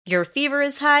Your fever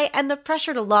is high and the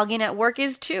pressure to log in at work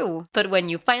is too. But when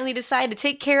you finally decide to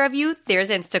take care of you, there's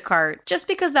Instacart. Just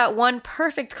because that one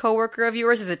perfect coworker of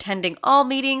yours is attending all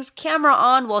meetings, camera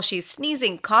on while she's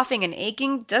sneezing, coughing, and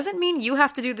aching, doesn't mean you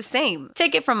have to do the same.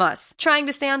 Take it from us. Trying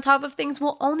to stay on top of things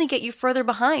will only get you further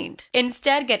behind.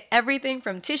 Instead, get everything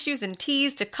from tissues and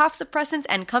teas to cough suppressants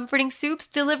and comforting soups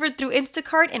delivered through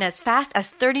Instacart in as fast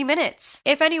as 30 minutes.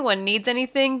 If anyone needs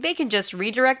anything, they can just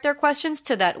redirect their questions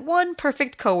to that one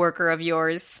perfect coworker of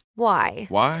yours. Why?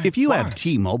 Why? If you have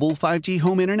T-Mobile 5G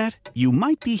home internet, you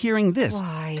might be hearing this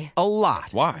Why? a lot.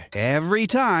 Why? Every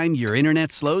time your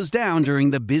internet slows down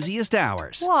during the busiest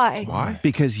hours. Why? Why?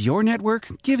 Because your network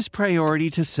gives priority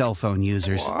to cell phone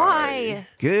users. Why?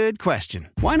 Good question.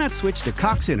 Why not switch to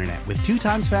Cox Internet with 2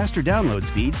 times faster download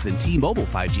speeds than T-Mobile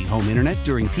 5G home internet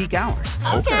during peak hours?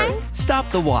 Okay. Stop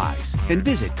the whys and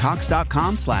visit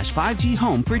cox.com/5G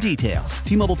home for details.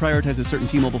 T-Mobile prioritizes certain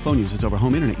T-Mobile phone users over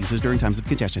home internet users during times of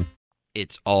congestion.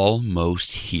 It's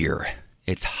almost here.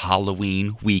 It's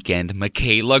Halloween weekend.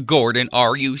 Mikalah, Gordon,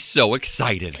 are you so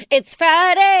excited? It's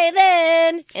Friday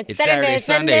then. It's Saturday,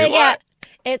 Sunday. Yeah. What?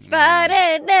 It's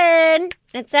Friday then.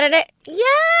 It's Saturday.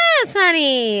 Yes,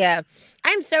 honey.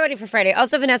 I'm so ready for Friday.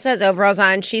 Also, Vanessa has overalls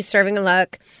on. She's serving a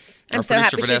look. I'm Our so producer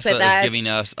happy she's Vanessa with us. is giving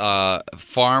us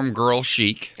farm girl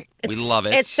chic. We love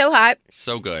it. It's so hot.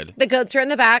 So good. The goats are in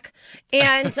the back.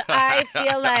 And I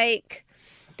feel like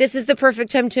this is the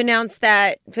perfect time to announce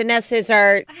that Vanessa is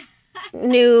our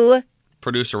new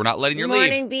Producer, we're not letting you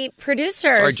morning leave. beat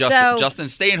producer. Sorry, Justin. So, Justin,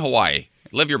 stay in Hawaii.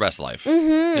 Live your best life.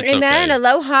 It's amen. okay.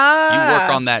 Aloha. You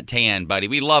work on that tan, buddy.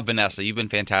 We love Vanessa. You've been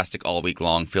fantastic all week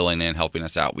long, filling in, helping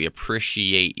us out. We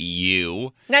appreciate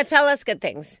you. Now tell us good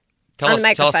things. Tell on us, the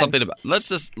microphone. something about. Let's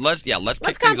kick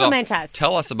things off. compliment us.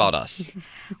 Tell us about us.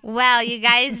 Well, you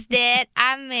guys did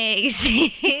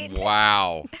amazing.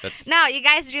 Wow, that's No, you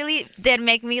guys really did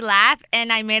make me laugh,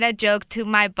 and I made a joke to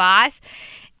my boss,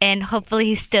 and hopefully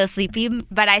he's still sleeping,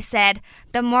 but I said,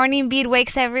 the morning beat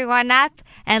wakes everyone up,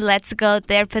 and Let's Go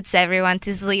There puts everyone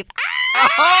to sleep.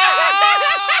 Let's go,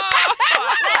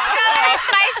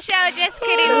 that's my show. Just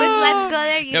kidding. With Let's Go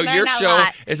There, you learn your a show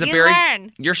lot. is a You very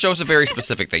learn. your show is a very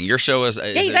specific thing. Your show is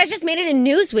Yeah, you guys just made it in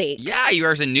Newsweek. Yeah, you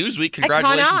guys in Newsweek.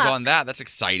 Congratulations Iconic. on that. That's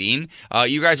exciting.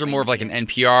 You guys are more of like an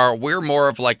NPR. We're more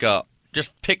of like a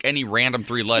just pick any random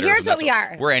 3 letters. Here's and what we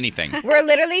are. We're anything We're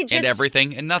literally just and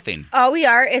everything and nothing. all we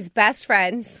are is best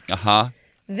friends Uh-huh.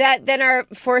 that then are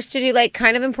forced to do like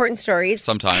kind of important stories.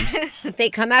 Sometimes. They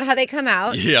come out how they come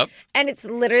out. Yep. And it's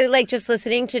literally like just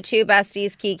listening to 2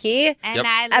 besties Kiki And Yep.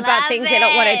 I love about things they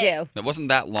don't want to do. It wasn't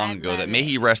that long ago love that may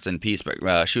he rest in peace,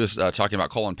 but she was talking about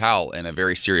Colin Powell in a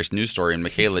very serious news story, and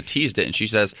Mikalah teased it, and she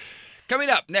says, coming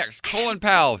up next, Colin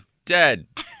Powell, dead.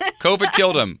 COVID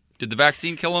killed him. Did the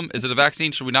vaccine kill him? Is it a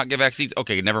vaccine? Should we not get vaccines?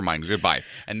 Okay, never mind. Goodbye.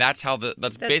 And that's how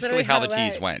that's basically literally how how the it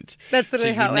tease went. went. That's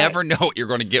literally so how you it never know what you're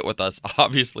going to get with us,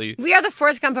 obviously. We are the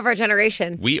Forrest Gump of our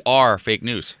generation. We are fake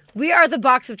news. We are the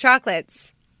box of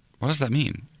chocolates What does that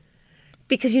mean?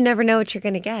 because you never know what you're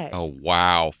going to get. Oh,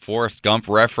 wow. Forrest Gump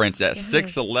reference at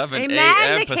 6:11 Amen,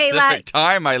 a.m. Mikalah. Pacific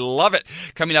time. I love it.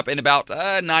 Coming up in about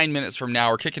 9 minutes from now,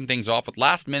 we're kicking things off with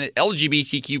last-minute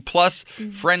LGBTQ plus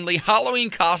friendly Halloween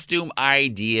costume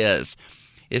ideas.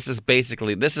 This is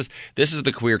basically, this is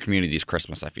the queer community's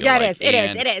Christmas, I feel Yeah, like.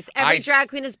 it is. Every I- drag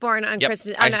queen is born on Yep,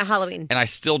 Christmas, on Halloween. And I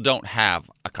still don't have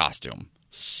a costume.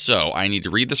 So I need to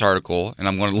read this article, and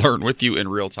I'm going to learn with you in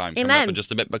real time. Coming Amen. up in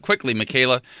just a bit. But quickly,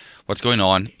 Mikalah, what's going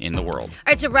on in the world? All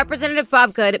right, so Representative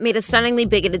Bob Good made a stunningly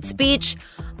bigoted speech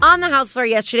on the House floor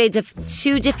yesterday to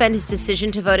defend his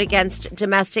decision to vote against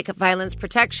domestic violence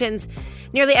protections.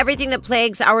 Nearly everything that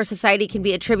plagues our society can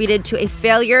be attributed to a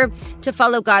failure to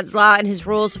follow God's law and his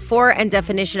rules for and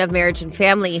definition of marriage and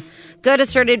family. Good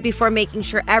asserted before making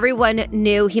sure everyone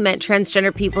knew he meant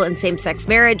transgender people in same-sex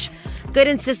marriage. Good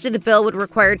insisted the bill would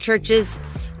require churches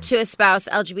to espouse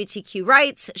LGBTQ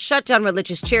rights, shut down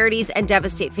religious charities, and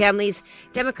devastate families.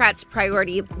 Democrats'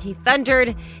 priority, he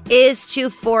thundered, is to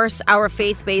force our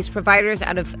faith-based providers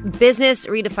out of business,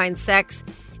 redefine sex,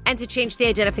 and to change the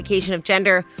identification of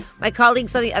gender. My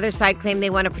colleagues on the other side claim they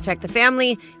want to protect the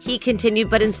family. He continued,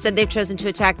 but instead they've chosen to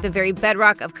attack the very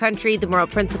bedrock of country, the moral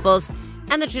principles,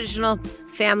 and the traditional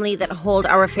family that hold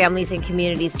our families and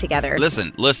communities together.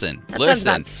 Listen, sounds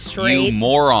about straight. you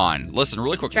moron. Listen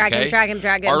really quickly, okay? Drag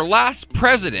him. Our last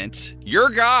president, your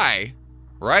guy,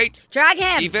 right? Drag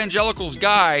him. Evangelical's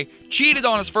guy cheated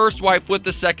on his first wife with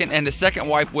the second and his second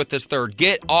wife with his third.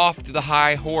 Get off the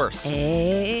high horse.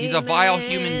 He's a vile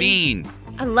human being.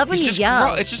 I love when He's you just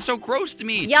yell. it's just so gross to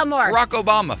me. Yell more. Barack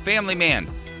Obama, family man.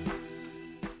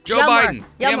 Joe Yell more. Biden,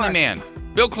 Yell family more. man.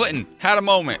 Bill Clinton had a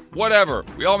moment. Whatever.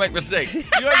 We all make mistakes. You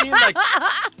know what I mean? Like,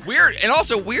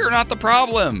 we're not the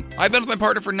problem. I've been with my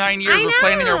partner for 9 years. We're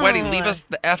planning our wedding. Leave us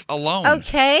the F alone.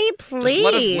 Okay, please. Just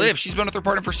let us live. She's been with her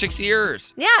partner for 6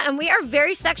 years. Yeah, and we are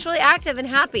very sexually active and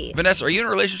happy. Vanessa, are you in a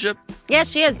relationship? Yes,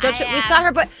 she is. We saw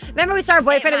her. Remember, we saw her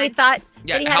boyfriend and we thought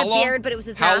that he had a beard, but it was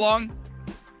his mask. How long?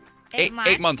 8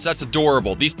 months. 8 months. That's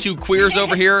adorable. These two queers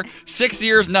over here, 6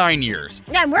 years, 9 years.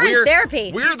 Yeah, and we're in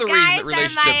therapy. We're the reason that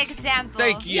relationships. Guys are my example.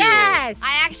 Thank you. Yes.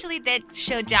 I actually did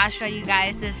show Joshua you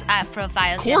guys'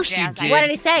 profiles. Of course yesterday. you did. What did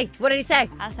he say? What did he say?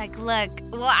 I was like, look.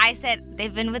 Well, I said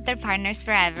they've been with their partners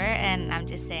forever, and I'm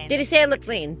just saying. Did he say it looked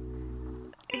clean?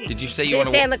 Did you say you Did want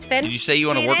he to? say I looked thin? Did you say you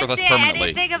want to work with us permanently?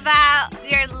 Anything about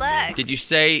your look? Did you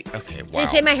say? Okay, wow. Did he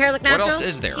say my hair looked natural? What else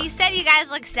is there? He said you guys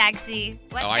look sexy.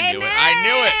 I knew it.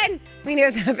 I knew it. We knew it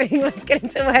was happening. Let's get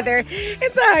into weather.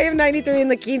 It's a high of 93 in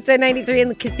La Quinta, 93 in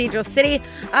the Cathedral City,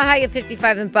 a high of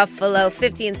 55 in Buffalo,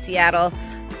 50 in Seattle,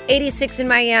 86 in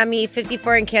Miami,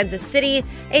 54 in Kansas City,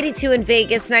 82 in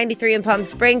Vegas, 93 in Palm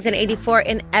Springs, and 84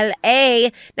 in LA.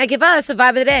 Now give us a vibe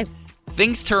of the day.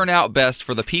 Things turn out best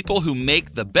for the people who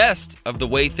make the best of the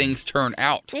way things turn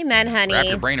out. Amen, honey. Wrap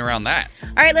your brain around that.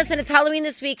 All right, listen, it's Halloween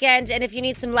this weekend, and if you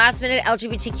need some last-minute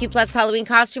LGBTQ plus Halloween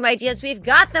costume ideas, we've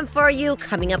got them for you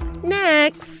coming up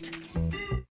next.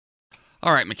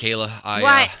 All right, Mikalah,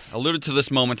 I alluded to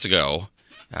this moments ago,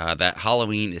 that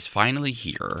Halloween is finally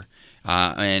here,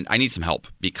 and I need some help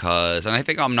because, and I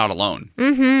think I'm not alone.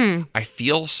 Mm-hmm. I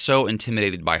feel so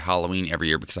intimidated by Halloween every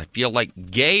year because I feel like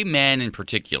gay men in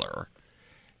particular,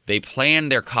 they plan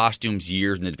their costumes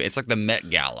years in advance. It's like the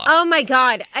Met Gala. Oh, my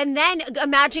God. And then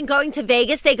imagine going to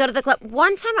Vegas. They go to the club.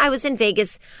 One time I was in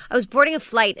Vegas. I was boarding a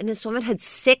flight, and this woman had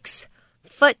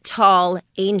 6-foot-tall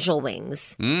angel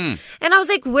wings. And I was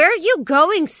like, where are you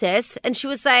going, sis? And she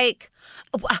was like,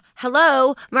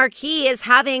 hello, Marquis is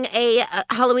having a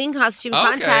Halloween costume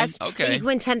contest. Okay. And you can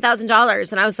win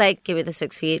 $10,000. And I was like, give me the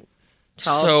 6 feet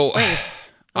tall wings.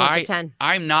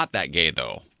 I'm not that gay,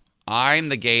 though. I'm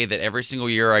the gay that every single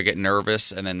year I get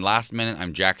nervous, and then last minute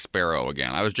I'm Jack Sparrow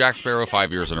again. I was Jack Sparrow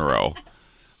 5 years in a row.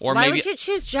 Or Why maybe would you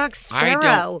choose Jack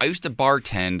Sparrow? I used to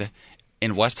bartend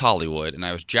in West Hollywood, and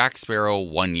I was Jack Sparrow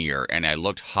 1 year, and I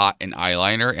looked hot in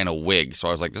eyeliner and a wig, so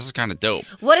I was like, this is kind of dope.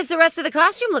 What does the rest of the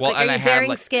costume look like? Are you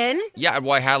bearing skin? Yeah,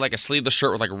 well, I had like a sleeveless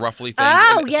shirt with like ruffly things.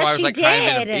 Oh, yes, she did.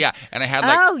 And I had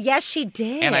like... Oh, yes, she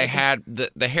did. And I had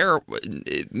the hair,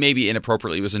 maybe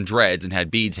inappropriately, was in dreads and had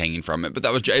beads hanging from it, but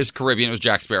it was Caribbean, it was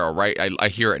Jack Sparrow, right? I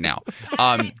hear it now.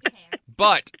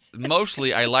 But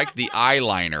mostly I liked the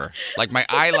eyeliner. Like my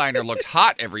eyeliner looked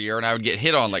hot every year and I would get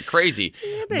hit on like crazy.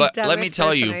 But let me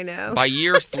tell you, by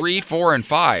years 3, 4, and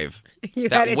 5,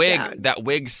 that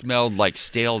wig smelled like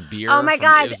stale beer. Oh my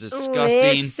God. It was disgusting.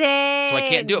 Listen. So I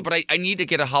can't do it. But I need to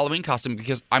get a Halloween costume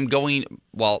because I'm going,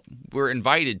 well, we're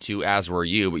invited to, as were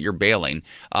you, but you're bailing,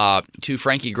 to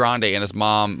Frankie Grande and his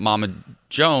mom, Mama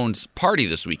Jones' party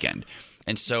this weekend.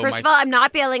 And so First of all, I'm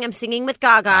not bailing. I'm singing with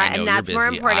Gaga, and that's more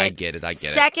important. I get it.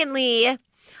 Secondly,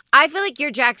 I feel like your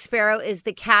Jack Sparrow is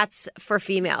the cats for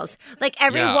females. Like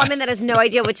every woman that has no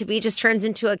idea what to be just turns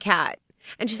into a cat.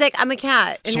 And she's like, I'm a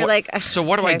cat. And you're like, so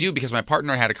what do I do? Because my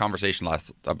partner and I had a conversation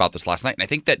about this last night. And I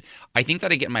think that I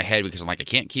get in my head because I'm like, I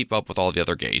can't keep up with all the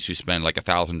other gays who spend like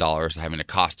 $1,000 having a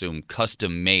costume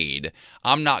custom made.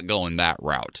 I'm not going that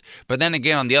route. But then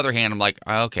again, on the other hand, I'm like,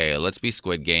 okay, let's be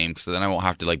Squid Game. So then I won't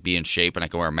have to like be in shape and I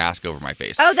can wear a mask over my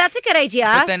face. Oh, that's a good idea.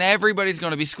 But then everybody's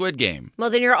going to be Squid Game. Well,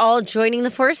 then you're all joining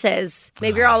the forces.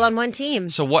 Maybe you're all on one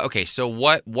team. So what? Okay, so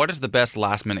what is the best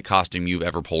last minute costume you've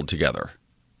ever pulled together?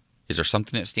 Is there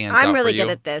something that stands out for you? I'm really good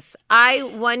at this. I,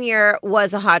 1 year,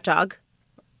 was a hot dog.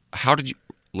 How did you...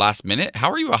 Last minute?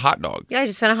 How are you a hot dog? Yeah, I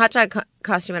just found a hot dog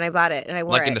costume and I bought it and I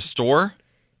wore it. Like in the store?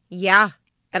 Yeah.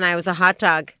 And I was a hot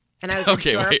dog. And I was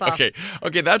adorable. Okay,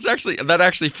 that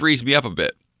actually frees me up a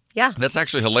bit. Yeah. That's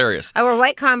actually hilarious. I wore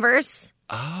white Converse.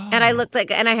 Oh. And I looked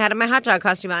like... And I had my hot dog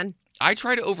costume on. I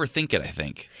try to overthink it, I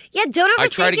think. Yeah, don't overthink it. I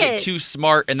try to get too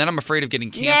smart, and then I'm afraid of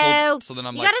getting canceled. No, so then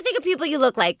I'm you got to think of people you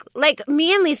look like. Like,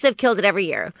 me and Lisa have killed it every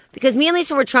year. Because me and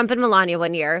Lisa were Trump and Melania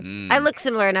 1 year. I look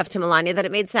similar enough to Melania that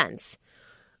it made sense.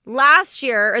 Last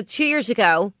year, or 2 years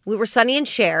ago, we were Sunny and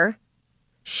Cher.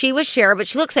 She was Cher, but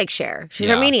she looks like Cher. She's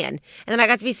Armenian. And then I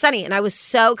got to be Sunny, and I was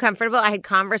so comfortable. I had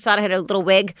Converse on. I had a little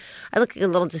wig. I look like a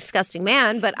little disgusting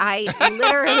man, but I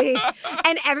literally...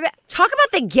 And everybody... Talk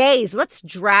about the gays. Let's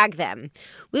drag them.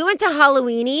 We went to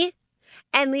Halloweeny,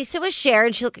 and Lisa was Cher,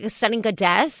 and she looked like a stunning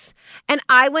goddess. And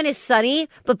I went as Sunny,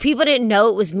 but people didn't know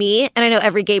it was me, and I know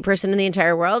every gay person in the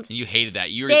entire world. You hated that.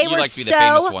 You They like to be the so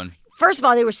famous one. First of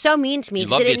all, they were so mean to me You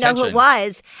because love they the didn't know who it attention.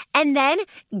 was. And then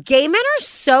gay men are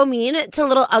so mean to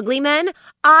little ugly men.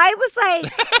 I was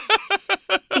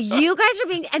like, you guys are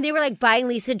being, and they were like buying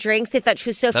Lisa drinks. They thought she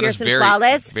was so That fierce is and very,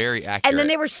 flawless. very accurate. And then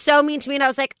they were so mean to me. And I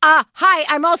was like, hi,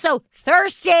 I'm also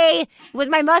thirsty with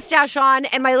my mustache on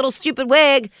and my little stupid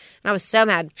wig. And I was so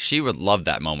mad. She would love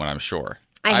that moment, I'm sure.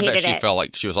 I bet hated she it. felt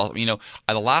like she was awesome. You know,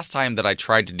 the last time that I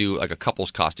tried to do like a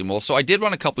couple's costume, well, so I did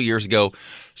one a couple years ago.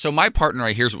 So my partner and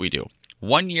I, here's what we do.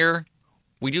 One year,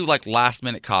 we do like last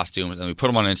minute costumes and we put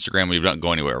them on Instagram. We don't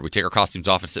go anywhere. We take our costumes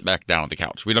off and sit back down on the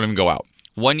couch. We don't even go out.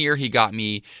 One year he got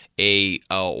me a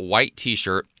white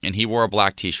t-shirt and he wore a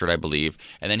black t-shirt, I believe.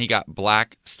 And then he got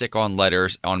black stick-on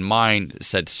letters. On mine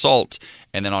said salt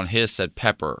and then on his said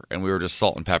pepper. And we were just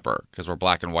salt and pepper because we're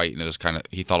black and white and it was kind of,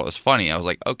 he thought it was funny. I was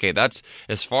like, okay, that's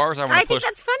as far as I want to push. I think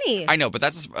that's funny. I know, but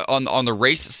that's on the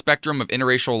race spectrum of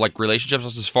interracial like relationships.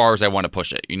 That's as far as I want to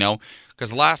push it, you know?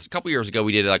 Because a couple years ago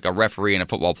we did like a referee and a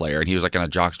football player, and he was like in a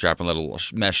jockstrap and a little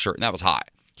mesh shirt, and that was hot.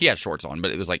 He had shorts on,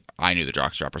 but it was like I knew the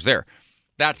jockstrap was there.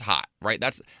 That's hot, right?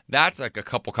 That's like a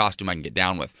couple costume I can get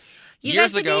down with.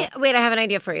 Years ago, wait, I have an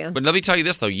idea for you. but let me tell you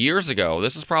this, though. Years ago,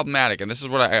 this is problematic, and this is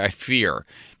what I fear,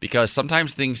 because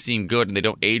sometimes things seem good and they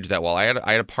don't age that well. I had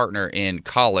a partner in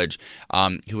college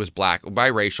who was black,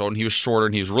 biracial, and he was shorter,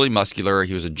 and he was really muscular.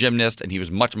 He was a gymnast, and he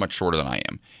was much, much shorter than I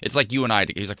am. It's like you and I.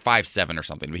 He's like 5'7" or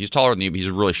something, but he's taller than you, but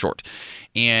he's really short.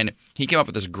 And he came up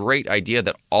with this great idea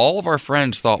that all of our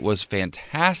friends thought was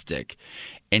fantastic,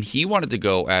 and he wanted to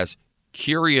go as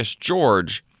Curious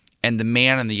George and the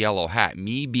man in the yellow hat,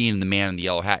 me being the man in the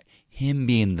yellow hat, him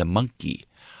being the monkey.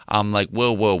 I'm like,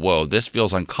 whoa, this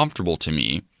feels uncomfortable to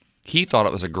me. He thought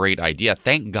it was a great idea.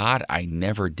 Thank God I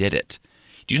never did it.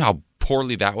 Do you know how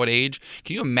poorly that would age?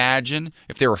 Can you imagine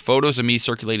if there were photos of me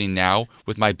circulating now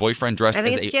with my boyfriend dressed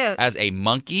as a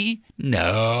monkey?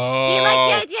 No. He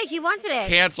liked the idea. He wanted it.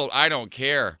 Canceled. I don't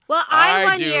care. Well,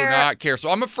 I do not care. So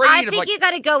I'm afraid I of think you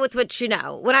got to go with what you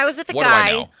know. When I was with a What do I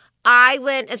guy, know? I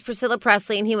went as Priscilla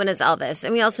Presley and he went as Elvis.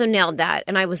 And we also nailed that.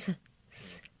 And I was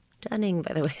stunning,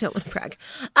 by the way. I don't want to brag.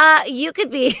 You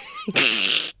could be...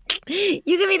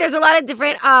 there's a lot of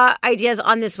different ideas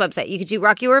on this website. You could do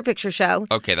Rocky Horror Picture Show.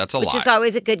 Okay, that's a lot. Which is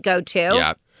always a good go-to.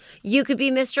 Yeah. You could be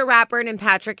Mr. Rapper and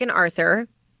Patrick and Arthur.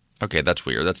 Okay, that's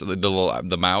weird. That's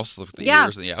the mouse with the Yeah.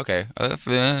 ears. Yeah, okay.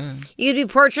 You could be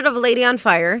Portrait of a Lady on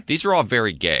Fire. These are all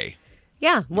very gay.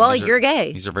 Yeah, well, These are- you're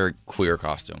gay. These are very queer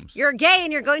costumes. You're gay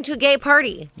and you're going to a gay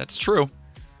party. That's true.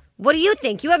 What do you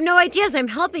think? You have no ideas. I'm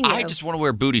helping you. I just want to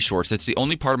wear booty shorts. It's the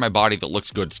only part of my body that looks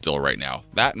good still right now.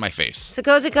 That and my face. So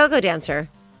go as a go-go dancer.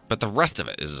 But the rest of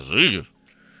it is ugh.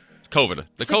 COVID.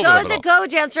 The So COVID go of as it a all. go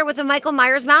dancer with a Michael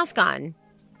Myers mask on.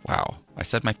 Wow. I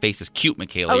said my face is cute,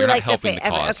 Mikalah. Oh, we You're not like the helping the fa-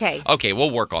 cause. okay. Okay,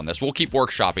 we'll work on this. We'll keep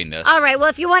workshopping this. All right. Well,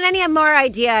 if you want any more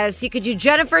ideas, you could do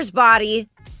Jennifer's body.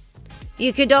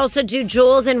 You could also do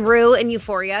Jules and Rue in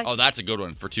Euphoria. Oh, that's a good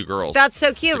one for two girls. That's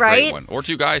so cute, It's a right? great one. Or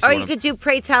two guys. Or who you wanna- could do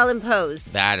Pray Tell and Pose.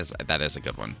 That is a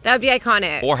good one. That would be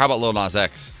iconic. Or how about Lil Nas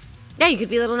X? Yeah, you could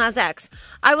be Little Nas X.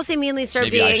 I will say me and Lisa are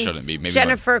Maybe I being shouldn't be. Maybe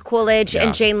Jennifer Coolidge Yeah.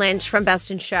 and Jane Lynch from Best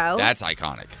in Show. That's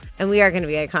iconic. And we are going to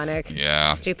be iconic.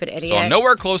 Yeah. Stupid idiot. So I'm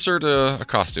nowhere closer to a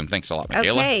costume. Thanks a lot,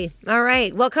 Mikalah. Okay. All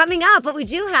right. Well, coming up, what we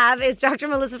do have is Dr.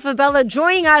 Melissa Fabella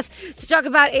joining us to talk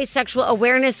about Asexual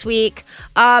Awareness Week,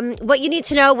 what you need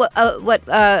to know, what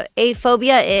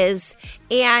aphobia is,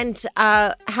 and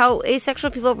how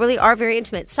asexual people really are very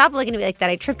intimate. Stop looking at me like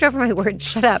that. I tripped over my words.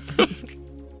 Shut up.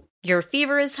 Your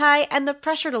fever is high and the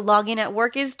pressure to log in at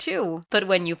work is too. But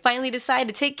when you finally decide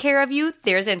to take care of you,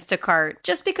 there's Instacart.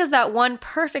 Just because that one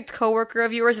perfect coworker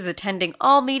of yours is attending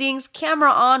all meetings, camera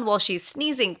on while she's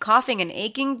sneezing, coughing, and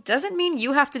aching, doesn't mean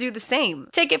you have to do the same.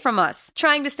 Take it from us.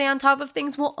 Trying to stay on top of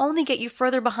things will only get you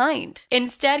further behind.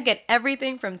 Instead, get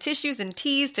everything from tissues and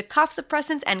teas to cough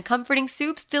suppressants and comforting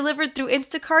soups delivered through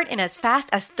Instacart in as fast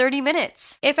as 30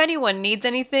 minutes. If anyone needs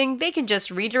anything, they can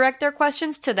just redirect their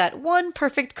questions to that one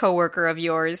perfect coworker of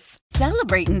yours.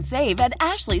 Celebrate and save at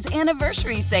Ashley's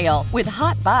Anniversary Sale. With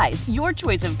Hot Buys, your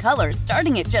choice of colors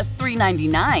starting at just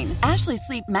 $3.99. Ashley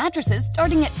Sleep mattresses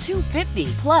starting at $2.50.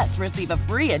 Plus, receive a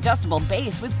free adjustable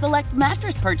base with select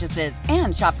mattress purchases.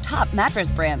 And shop top mattress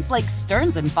brands like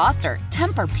Stearns & Foster,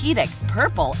 Tempur-Pedic,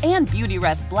 Purple, and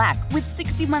Beautyrest Black with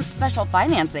 60-month special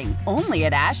financing. Only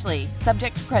at Ashley.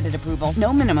 Subject to credit approval.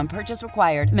 No minimum purchase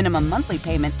required. Minimum monthly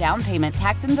payment, down payment,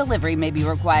 tax, and delivery may be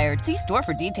required. See store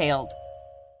for details.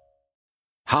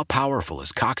 How powerful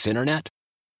is Cox Internet?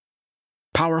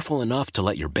 Powerful enough to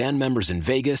let your band members in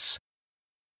Vegas,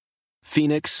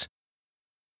 Phoenix,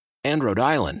 and Rhode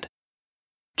Island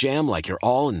jam like you're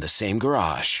all in the same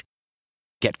garage.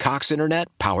 Get Cox Internet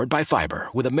powered by fiber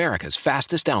with America's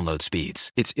fastest download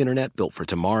speeds. It's internet built for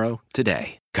tomorrow,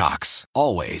 today. Cox,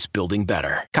 always building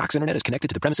better. Cox Internet is connected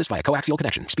to the premises via coaxial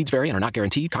connection. Speeds vary and are not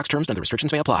guaranteed. Cox terms and other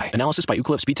restrictions may apply. Analysis by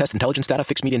Ookla Speed Test Intelligence Data.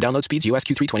 Fixed median download speeds. US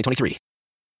Q3 2023.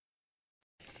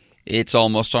 It's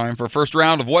almost time for first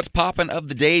round of What's Poppin' of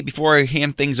the day. Before I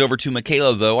hand things over to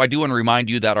Mikalah, though, I do want to remind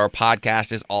you that our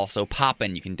podcast is also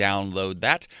poppin'. You can download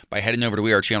that by heading over to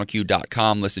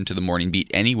wearechannelq.com. Listen to The Morning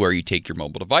Beat anywhere you take your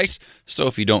mobile device. So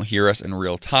if you don't hear us in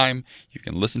real time, you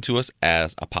can listen to us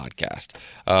as a podcast.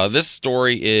 This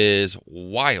story is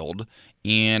wild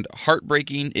and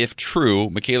heartbreaking if true.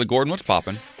 Mikalah Gordon, what's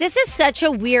poppin'? This is such a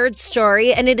weird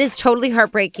story, and it is totally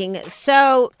heartbreaking.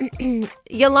 So,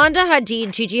 Yolanda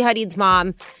Hadid, Gigi Hadid's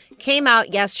mom, came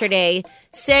out yesterday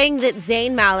saying that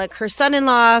Zayn Malik, her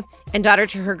son-in-law and daughter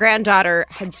to her granddaughter,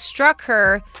 had struck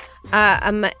her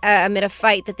amid a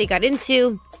fight that they got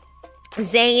into.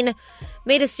 Zayn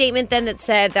made a statement then that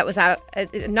said that was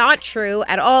not true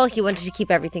at all. He wanted to keep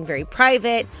everything very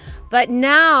private. But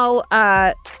now,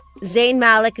 Zayn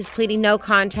Malik is pleading no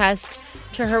contest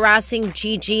to harassing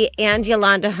Gigi and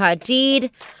Yolanda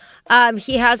Hadid.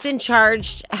 He has been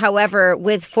charged, however,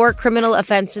 with 4 criminal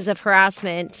offenses of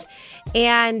harassment.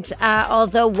 And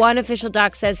although one official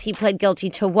doc says he pled guilty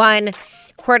to 1,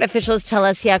 court officials tell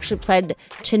us he actually pled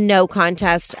to no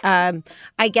contest.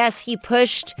 I guess he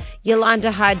pushed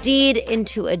Yolanda Hadid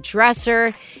into a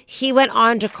dresser. He went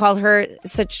on to call her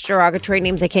such derogatory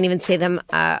names. I can't even say them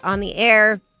on the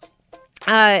air.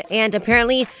 And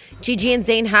apparently Gigi and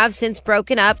Zayn have since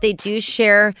broken up. They do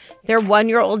share their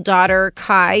 1-year-old daughter,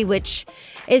 Kai, which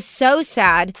is so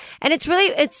sad. And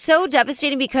it's so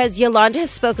devastating because Yolanda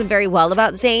has spoken very well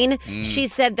about Zayn. She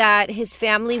said that his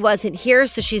family wasn't here,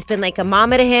 so she's been like a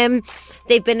mama to him.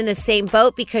 They've been in the same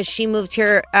boat because she moved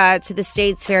here to the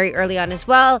States very early on as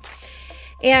well.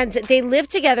 And they lived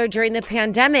together during the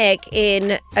pandemic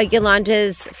in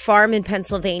Yolanda's farm in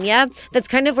Pennsylvania. That's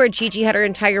kind of where Gigi had her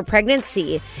entire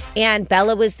pregnancy. And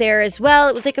Bella was there as well.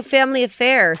 It was like a family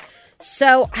affair.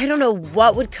 So I don't know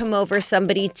what would come over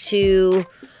somebody to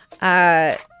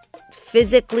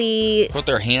physically put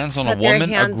their hands on a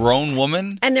woman, a grown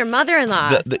woman. And their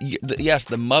mother-in-law. Yes,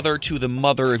 the mother to the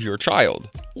mother of your child.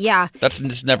 Yeah. That's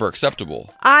just never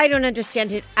acceptable. I don't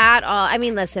understand it at all. I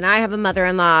mean, listen, I have a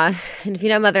mother-in-law. And if you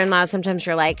know mother-in-law, sometimes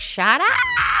you're like, shut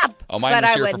up. Oh, mine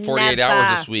was here for 48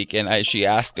 hours this week, and she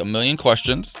asked a million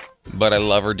questions, but I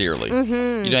love her dearly.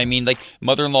 Mm-hmm. You know what I mean? Like,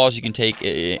 mother-in-laws you can take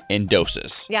in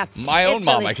doses. Yeah. My own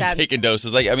mom I can take in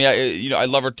doses. Like, I mean, I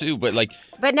love her too, but like.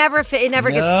 But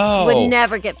would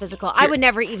never get physical. I would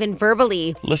never even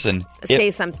verbally say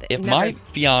something. If my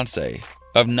fiance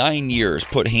of 9 years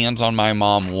put hands on my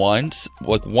mom once,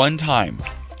 like one time,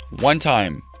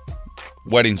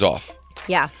 wedding's off.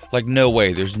 Yeah. Like, no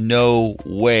way. There's no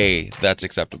way that's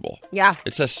acceptable. Yeah.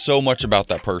 It says so much about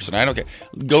that person. I don't care.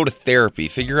 Go to therapy.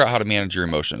 Figure out how to manage your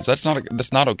emotions. That's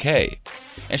not okay.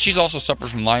 And she's also suffered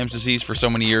from Lyme's disease for so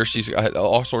many years. She's got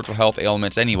all sorts of health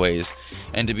ailments anyways.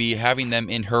 And to be having them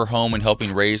in her home and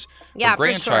helping raise her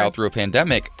grandchild through a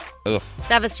pandemic, ugh.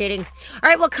 Devastating. All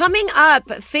right, well, coming up,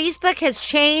 Facebook has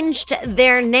changed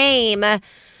their name,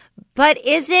 but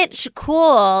is it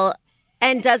cool?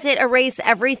 And does it erase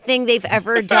everything they've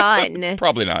ever done?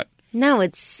 Probably not. No,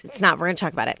 it's not. We're going to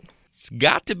talk about it. It's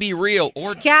got to be real.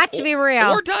 It's got to be real.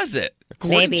 Or does it?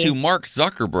 According to Mark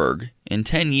Zuckerberg, in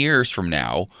 10 years from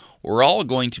now, we're all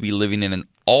going to be living in an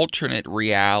alternate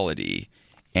reality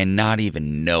and not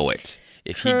even know it.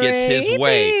 If he gets his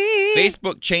way.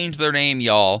 Facebook changed their name,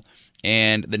 y'all.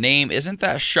 And the name isn't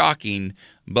that shocking,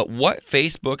 but what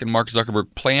Facebook and Mark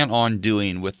Zuckerberg plan on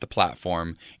doing with the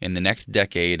platform in the next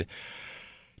decade,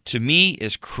 to me,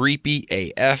 is creepy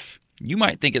AF. You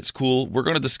might think it's cool. We're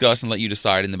going to discuss and let you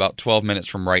decide in about 12 minutes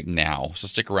from right now. So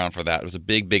stick around for that. It was a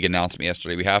big announcement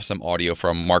yesterday. We have some audio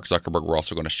from Mark Zuckerberg we're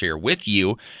also going to share with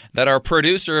you that our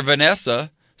producer, Vanessa,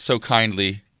 so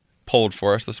kindly pulled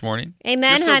for us this morning.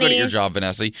 Amen, You're so honey. good at your job,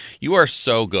 Vanessa. You are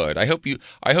so good. I hope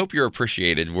you're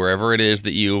appreciated wherever it is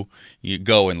that you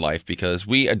go in life because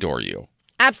we adore you.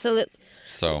 Absolutely.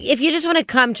 So if you just want to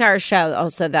come to our show,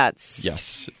 also that's...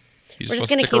 Yes. We're just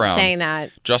going to keep saying that.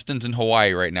 Justin's in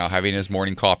Hawaii right now having his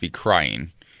morning coffee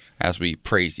crying as we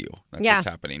praise you. That's what's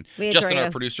happening. Justin, our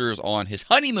producer, is on his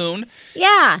honeymoon.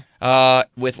 Yeah.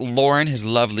 With Lauren, his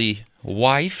lovely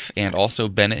wife, and also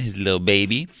Bennett, his little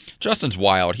baby. Justin's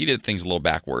wild. He did things a little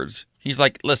backwards. He's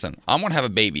like, listen, I'm going to have a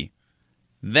baby.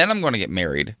 Then I'm going to get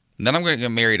married. Then I'm going to get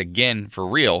married again for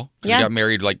real. Because he got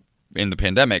married like in the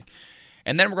pandemic.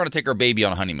 And then we're going to take our baby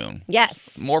on a honeymoon.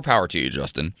 Yes. More power to you,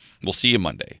 Justin. We'll see you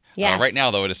Monday. Yes. Right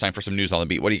now, though, it is time for some news on the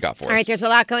beat. What do you got for us? All right, there's a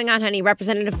lot going on, honey.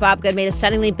 Representative Bob Good made a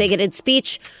stunningly bigoted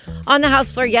speech on the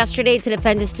House floor yesterday to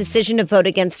defend his decision to vote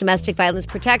against domestic violence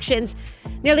protections.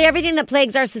 Nearly everything that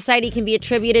plagues our society can be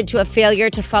attributed to a failure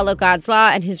to follow God's law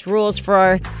and his rules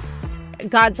for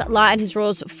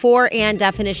and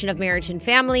definition of marriage and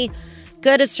family.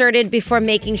 Good asserted before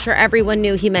making sure everyone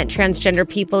knew he meant transgender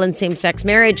people and same-sex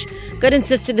marriage. Good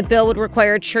insisted the bill would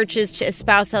require churches to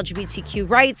espouse LGBTQ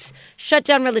rights, shut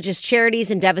down religious charities,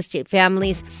 and devastate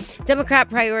families. Democrat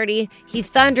priority, he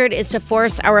thundered, is to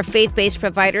force our faith-based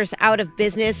providers out of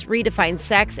business, redefine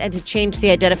sex, and to change the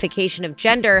identification of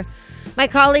gender. My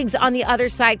colleagues on the other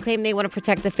side claim they want to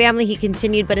protect the family, he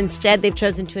continued, but instead they've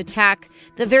chosen to attack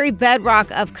the very bedrock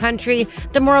of country,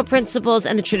 the moral principles,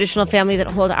 and the traditional family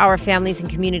that hold our families and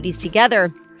communities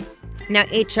together. Now,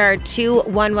 H.R.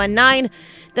 2119,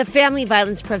 the Family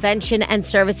Violence Prevention and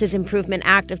Services Improvement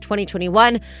Act of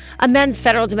 2021, amends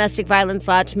federal domestic violence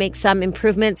law to make some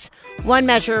improvements. One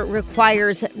measure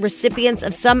requires recipients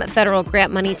of some federal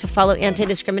grant money to follow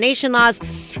anti-discrimination laws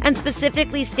and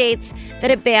specifically states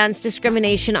that it bans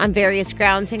discrimination on various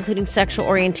grounds, including sexual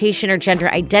orientation or gender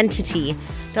identity.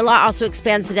 The law also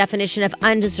expands the definition of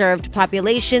undeserved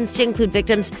populations to include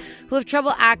victims who have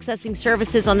trouble accessing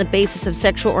services on the basis of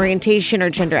sexual orientation or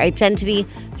gender identity,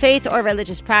 faith or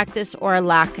religious practice, or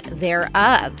lack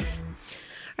thereof.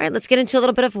 All right, let's get into a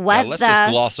little bit of weather. Let's just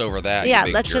gloss over that. Yeah,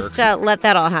 let's just let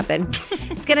that all happen.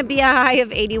 It's going to be a high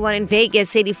of 81 in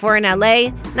Vegas, 84 in LA,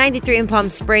 93 in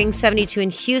Palm Springs, 72 in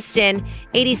Houston,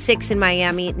 86 in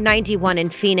Miami, 91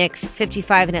 in Phoenix,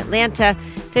 55 in Atlanta,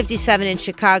 57 in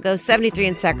Chicago, 73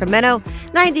 in Sacramento,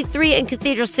 93 in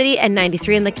Cathedral City, and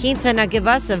 93 in La Quinta. Now give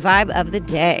us a vibe of the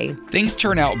day. Things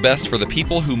turn out best for the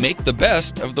people who make the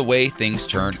best of the way things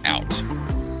turn out.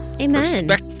 Amen.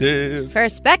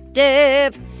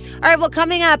 Perspective. All right, well,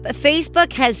 coming up,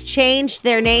 Facebook has changed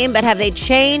their name, but have they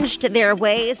changed their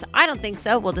ways? I don't think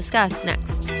so. We'll discuss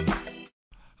next.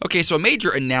 Okay, so a major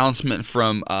announcement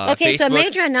from Facebook. Okay, so a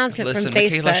major announcement Listen, from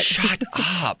Facebook. Mikalah, shut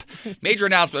up. Major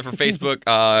announcement from Facebook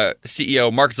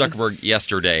CEO Mark Zuckerberg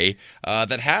yesterday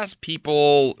that has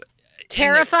people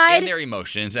terrified in their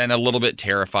emotions and a little bit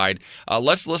terrified.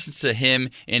 Let's listen to him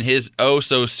in his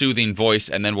oh-so-soothing voice,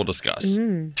 and then we'll discuss.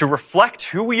 To reflect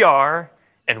who we are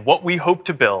and what we hope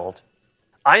to build,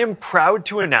 I am proud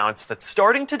to announce that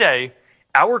starting today,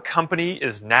 our company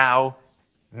is now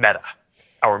Meta.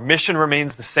 Our mission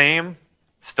remains the same.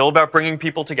 It's still about bringing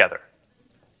people together.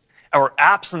 Our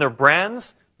apps and their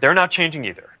brands, they're not changing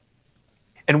either.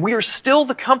 And we are still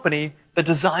the company that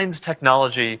designs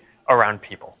technology around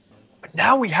people. But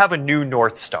now we have a new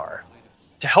North Star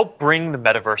to help bring the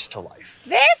metaverse to life.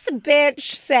 This bitch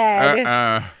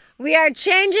said, we are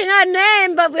changing our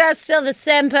name, but we are still the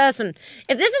same person.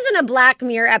 If this isn't a Black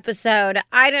Mirror episode,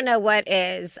 I don't know what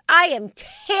is. I am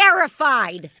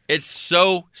terrified. It's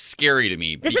so scary to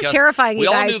me. This is terrifying, you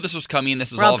guys. guys. We all knew this was coming.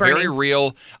 This is We're all all very burning.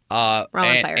 real. We're all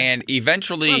on fire. And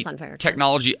eventually, on fire.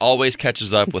 technology always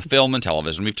catches up with film and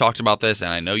television. We've talked about this,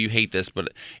 and I know you hate this, but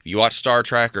if you watch Star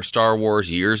Trek or Star Wars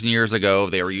years and years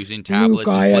ago, they were using tablets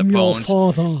and flip phones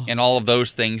and all of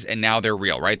those things, and now they're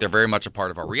real, right? They're very much a part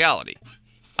of our reality.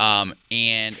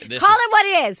 And this Call it what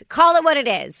it is. Call it what it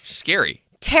is. Scary.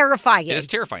 Terrifying. It is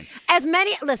terrifying.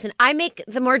 Listen,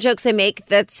 the more jokes I make,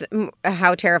 that's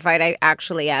how terrified I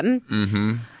actually am.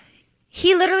 Mm-hmm.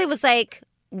 He literally was like,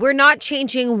 we're not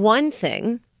changing one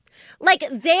thing. Like,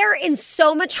 they're in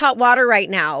so much hot water right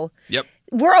now. Yep.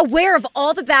 We're aware of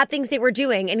all the bad things they were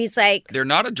doing. And he's like, they're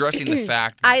not addressing the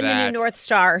fact I'm that the new North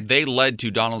Star. They led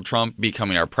to Donald Trump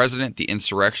becoming our president, the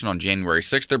insurrection on January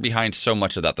 6th. They're behind so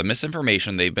much of that. The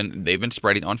misinformation they've been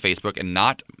spreading on Facebook and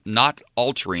not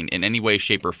altering in any way,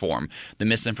 shape, or form the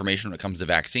misinformation when it comes to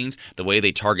vaccines, the way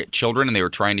they target children, and they were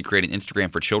trying to create an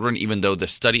Instagram for children, even though the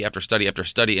study after study after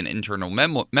study and internal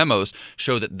memos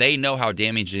show that they know how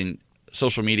damaging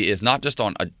social media is, not just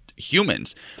on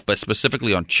humans, but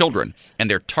specifically on children, and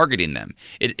they're targeting them.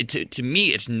 To me,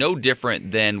 it's no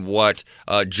different than what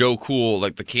Joe Cool,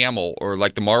 like the camel, or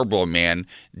like the Marlboro Man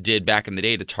did back in the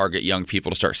day to target young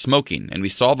people to start smoking, and we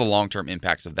saw the long-term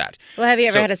impacts of that. Well, have you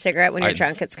ever had a cigarette when you're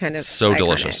drunk? It's kind of so iconic.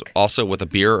 Delicious. Also with a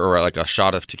beer or like a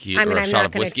shot of tequila or a shot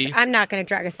of whiskey. I'm not going to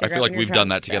drag a cigarette. I feel like we've done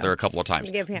that together a couple of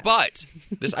times. Yeah. But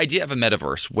this idea of a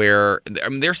metaverse where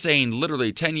they're saying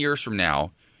literally 10 years from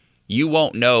now, you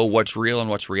won't know what's real and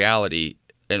what's reality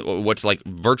and what's like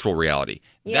virtual reality.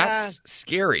 Yeah. That's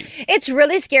scary. It's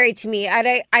really scary to me.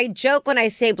 I joke when I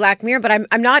say Black Mirror, but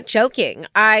I'm not joking.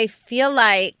 I feel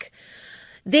like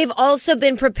they've also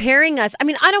been preparing us. I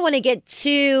mean, I don't want to get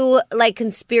too like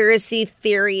conspiracy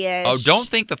theory-ish. Oh, don't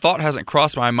think the thought hasn't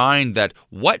crossed my mind that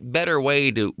what better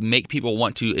way to make people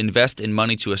want to invest in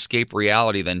money to escape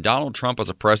reality than Donald Trump as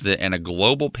a president and a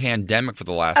global pandemic for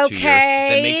the last 2 years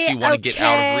that makes you want to get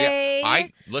out of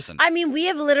reality. Listen. I mean, we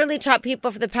have literally taught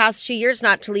people for the past 2 years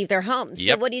not to leave their homes.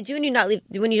 Yep. So what do you do when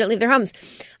you don't leave their homes?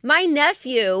 My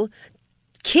nephew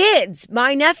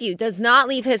does not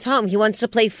leave his home. He wants to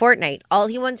play Fortnite. All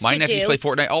he wants to do. My nephews play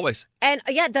Fortnite always. And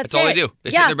that's all they do. They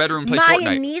sit in their bedroom and play Fortnite.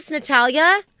 My niece,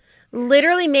 Natalia,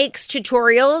 literally makes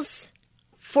tutorials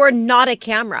for not a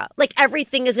camera. Like,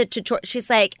 everything is a tutorial. She's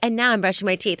like, and now I'm brushing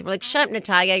my teeth. We're like, shut up,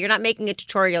 Natalia. You're not making a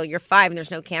tutorial. You're 5 and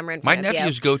there's no camera in front of you. My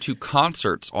nephews go to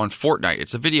concerts on Fortnite.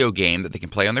 It's a video game that they can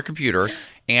play on their computer.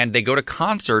 And they go to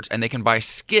concerts and they can buy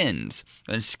skins.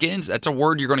 And skins, that's a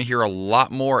word you're going to hear a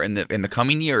lot more in the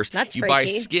coming years. That's you freaky. buy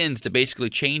skins to basically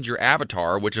change your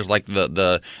avatar, which is like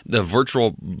the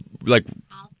virtual like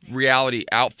reality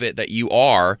outfit that you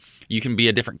are. You can be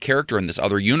a different character in this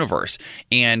other universe.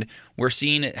 And we're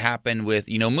seeing it happen with,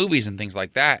 movies and things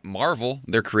like that. Marvel,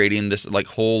 they're creating this like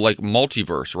whole like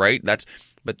multiverse, right?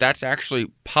 But that's actually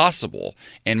possible.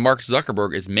 And Mark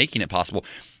Zuckerberg is making it possible.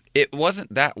 It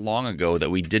wasn't that long ago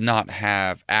that we did not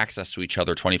have access to each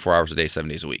other 24 hours a day, 7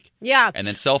 days a week. Yeah. And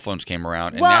then cell phones came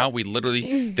around, and now we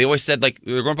literally, they always said, like,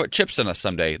 they're going to put chips in us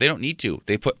someday. They don't need to.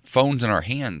 They put phones in our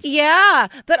hands. Yeah.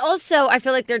 But also, I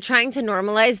feel like they're trying to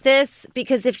normalize this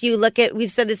because if you look at,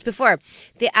 we've said this before,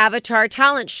 the Avatar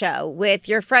talent show with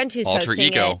your friend who's Alter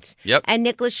hosting Ego. it. Yep. And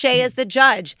Nick Lachey as the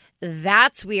judge.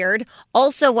 That's weird.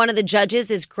 Also, one of the judges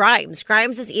is Grimes.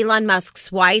 Grimes is Elon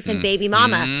Musk's wife and baby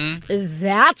mama.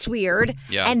 That's weird.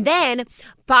 Yeah. And then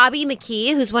Bobby McKee,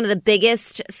 who's one of the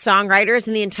biggest songwriters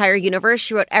in the entire universe.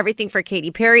 She wrote everything for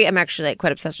Katy Perry. I'm actually like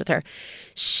quite obsessed with her.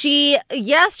 She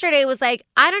yesterday was like,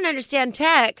 I don't understand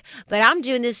tech, but I'm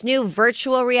doing this new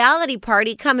virtual reality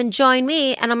party. Come and join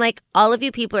me. And I'm like, all of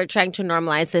you people are trying to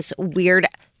normalize this weird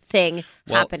thing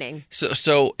happening.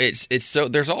 So it's so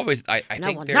there's always I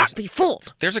think will there's not be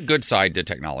fooled. There's a good side to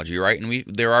technology, right? And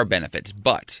there are benefits,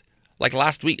 but like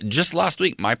last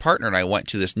week, my partner and I went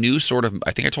to this new sort of,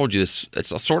 I think I told you this,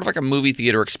 it's a sort of like a movie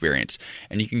theater experience.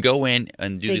 And you can go in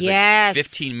and do these like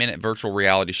 15-minute virtual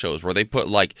reality shows where they put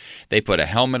a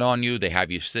helmet on you. They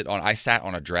have you I sat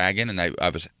on a dragon and I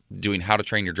was doing How to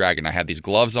Train Your Dragon. I had these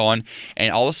gloves on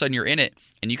and all of a sudden you're in it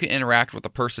and you can interact with the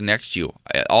person next to you,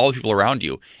 all the people around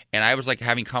you. And I was like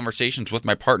having conversations with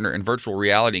my partner in virtual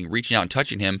reality and reaching out and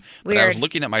touching him. But I was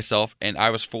looking at myself and I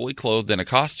was fully clothed in a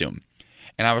costume.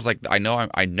 And I was like, I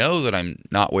know that I'm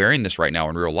not wearing this right now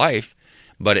in real life,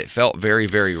 but it felt very,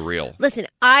 very real. Listen,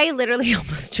 I literally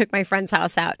almost took my friend's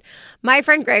house out. My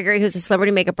friend Gregory, who's a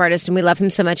celebrity makeup artist, and we love him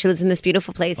so much. He lives in this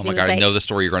beautiful place. Oh my God, I know the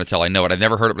story you're going to tell. I know it. I've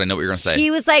never heard it, but I know what you're going to say. He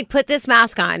was like, put this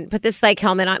mask on, put this like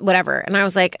helmet on, whatever. And I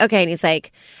was like, okay. And he's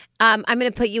like, I'm going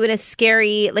to put you in a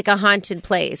scary, like a haunted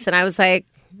place. And I was like,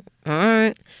 all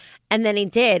right. And then he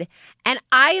did. And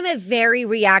I am a very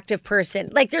reactive person.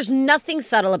 Like, there's nothing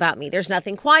subtle about me. There's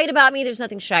nothing quiet about me. There's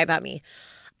nothing shy about me.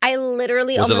 I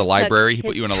literally was almost it a library? Took He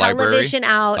put you in a his library? television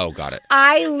out. Oh, got it.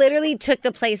 I literally took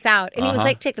the place out. And he was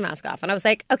like, take the mask off. And I was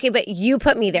like, okay, but you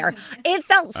put me there. It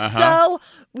felt so,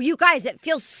 you guys, it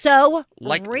feels so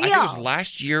like, real. I think it was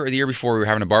last year or the year before we were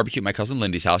having a barbecue at my cousin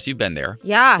Lindy's house. You've been there.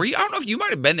 Yeah. I don't know if you might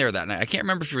have been there that night. I can't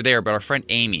remember if you were there, but our friend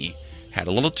Amy had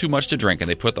a little too much to drink, and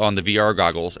they put on the VR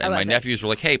goggles, and my nephews were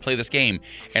like, hey, play this game.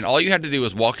 And all you had to do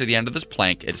was walk to the end of this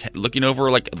plank. It's looking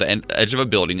over like the edge of a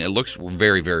building. It looks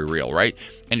very, very real, right?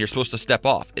 And you're supposed to step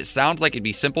off. It sounds like it'd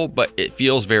be simple, but it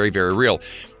feels very, very real.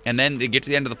 And then they get to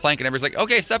the end of the plank, and everybody's like,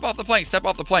 okay, step off the plank, step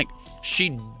off the plank.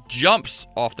 She jumps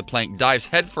off the plank, dives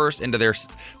headfirst into their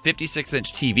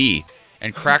 56-inch TV,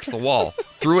 and cracks the wall,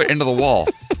 threw it into the wall.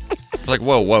 Like,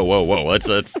 whoa.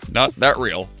 It's not that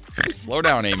real. Slow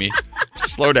down, Amy.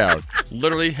 Slow down.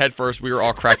 Literally, head first, we were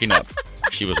all cracking up.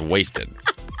 She was wasted.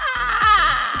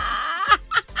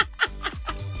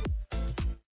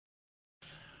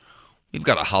 We've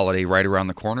got a holiday right around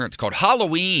the corner. It's called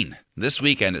Halloween. This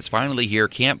weekend, it's finally here.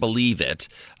 Can't believe it.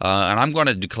 And I'm going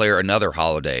to declare another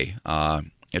holiday.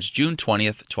 It's June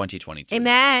 20th, 2022.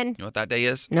 Amen. You know what that day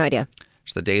is? No idea.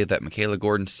 It's the day that Mikalah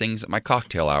Gordon sings at my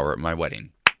cocktail hour at my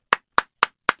wedding.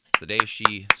 It's the day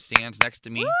she stands next to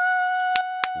me.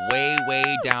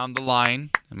 Way down the line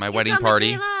in my wedding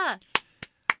party. Mikalah.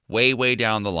 Way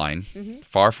down the line.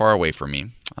 Far away from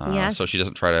me. Yes. So she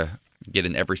doesn't try to get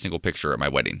in every single picture at my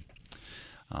wedding.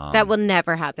 That will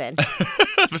never happen.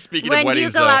 Speaking when of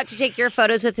weddings, you go out to take your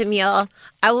photos with Emil,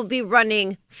 I will be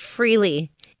running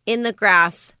freely in the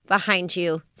grass behind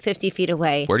you, 50 feet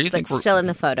away. Where do you think we're still in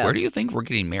the photo? Where do you think we're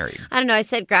getting married? I don't know. I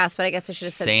said grass, but I guess I should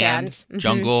have said sand.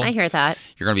 Jungle. I hear that.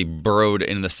 You're going to be burrowed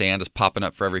in the sand, just popping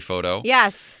up for every photo.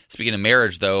 Yes. Speaking of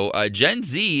marriage, though, Gen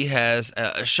Z has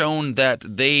shown that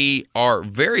they are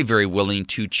very, very willing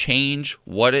to change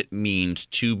what it means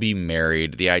to be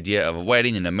married. The idea of a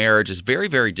wedding and a marriage is very,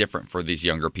 very different for these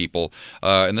younger people.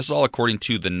 And this is all according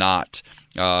to The Knot,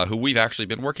 who we've actually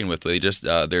been working with.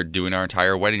 They're doing our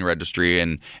entire wedding registry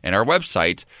and our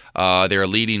website. They're a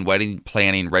leading wedding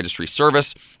planning registry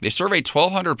service. They surveyed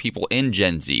 1,200 people in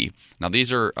Gen Z. Now,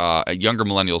 these are younger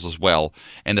millennials as well.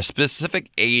 And the specific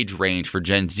age range for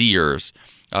Gen Zers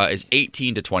is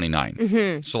 18 to 29.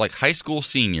 Mm-hmm. So like high school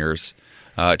seniors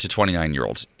to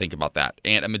 29-year-olds. Think about that.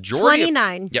 And a majority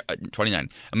 29. 29.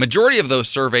 A majority of those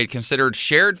surveyed considered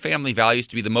shared family values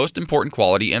to be the most important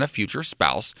quality in a future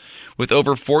spouse, with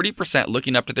over 40%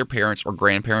 looking up to their parents or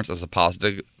grandparents as a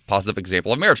positive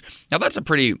example of marriage. Now, that's a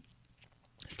pretty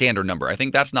standard number. I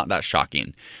think that's not that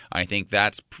shocking. I think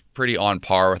that's pretty on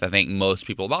par with, I think, most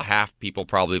people. About half people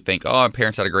probably think, oh, my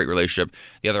parents had a great relationship.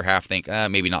 The other half think,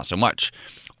 maybe not so much.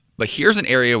 But here's an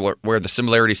area where the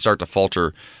similarities start to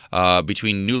falter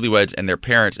between newlyweds and their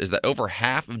parents is that over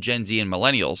half of Gen Z and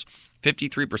millennials,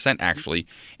 53% actually,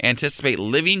 anticipate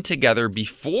living together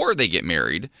before they get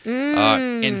married.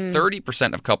 And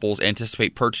 30% of couples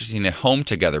anticipate purchasing a home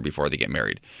together before they get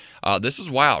married. This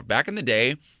is wild. Back in the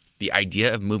day, the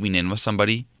idea of moving in with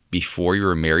somebody before you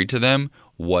were married to them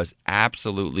was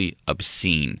absolutely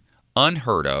obscene,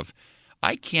 unheard of.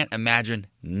 I can't imagine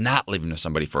not living with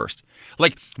somebody first.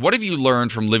 Like, what have you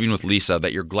learned from living with Lisa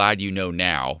that you're glad you know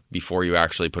now before you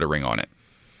actually put a ring on it?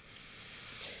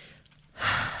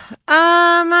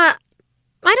 I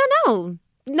don't know.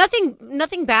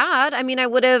 Nothing bad. I mean, I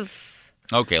would have.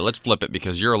 Okay, let's flip it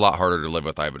because you're a lot harder to live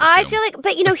with, I would assume. I feel like,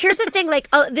 but here's the thing,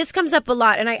 this comes up a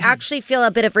lot, and I actually feel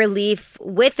a bit of relief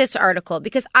with this article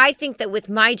because I think that with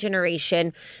my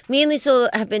generation, me and Lisa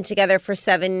have been together for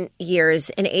 7 years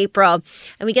in April,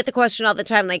 and we get the question all the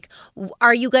time, like,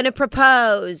 are you going to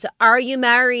propose? Are you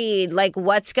married? Like,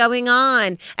 what's going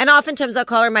on? And oftentimes I'll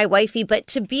call her my wifey, but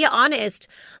to be honest,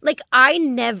 like, I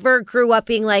never grew up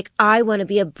being like, I want to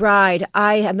be a bride.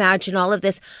 I imagine all of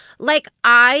this. Like,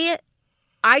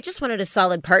 I just wanted a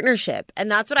solid partnership.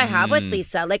 And that's what I have with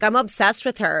Lisa. Like, I'm obsessed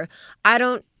with her. I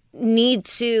don't need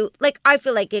to, like, I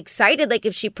feel like excited. Like,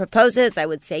 if she proposes, I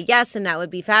would say yes, and that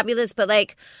would be fabulous. But,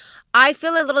 like, I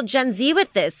feel a little Gen Z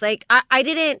with this. Like,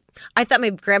 I thought my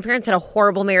grandparents had a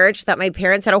horrible marriage. Thought my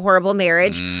parents had a horrible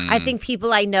marriage. I think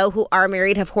people I know who are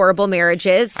married have horrible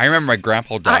marriages. I remember my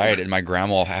grandpa died, and my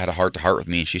grandma had a heart-to-heart with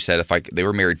me. And she said they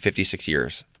were married 56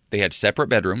 years. They had separate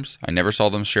bedrooms. I never saw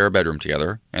them share a bedroom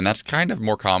together. And that's kind of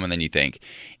more common than you think.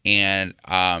 And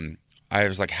I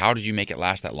was like, how did you make it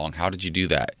last that long? How did you do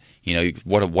that?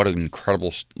 What an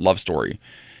incredible love story.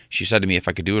 She said to me, if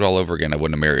I could do it all over again, I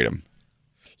wouldn't have married him.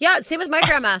 Yeah, same with my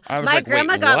grandma. My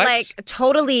grandma got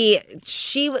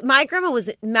my grandma was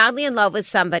madly in love with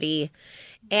somebody.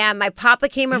 And my papa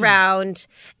came around,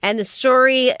 and the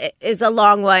story is a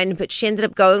long one, but she ended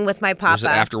up going with my papa. Was it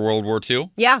after World War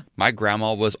II? Yeah. My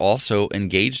grandma was also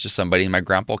engaged to somebody, and my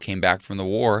grandpa came back from the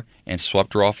war and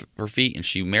swept her off her feet, and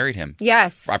she married him.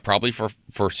 Yes. Probably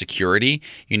for security.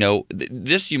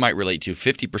 This you might relate to.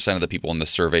 50% of the people in the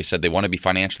survey said they want to be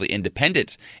financially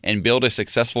independent and build a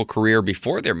successful career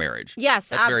before their marriage. Yes,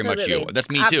 That's absolutely. very much you. That's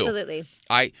me too. Absolutely.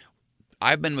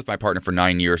 I've been with my partner for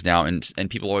 9 years now, and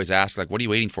people always ask, like, what are you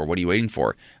waiting for? What are you waiting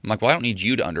for? I'm like, well, I don't need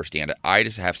you to understand it. I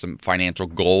just have some financial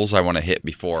goals I want to hit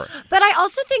before. But I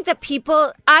also think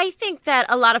that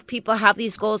a lot of people have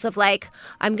these goals of like,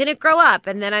 I'm going to grow up,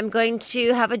 and then I'm going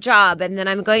to have a job, and then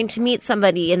I'm going to meet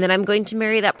somebody, and then I'm going to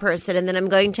marry that person, and then I'm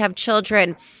going to have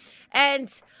children.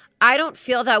 And I don't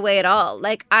feel that way at all.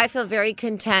 Like, I feel very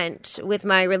content with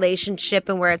my relationship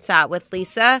and where it's at with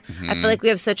Lisa. Mm-hmm. I feel like we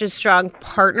have such a strong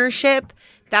partnership.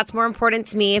 That's more important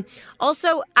to me.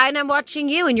 Also, and I'm watching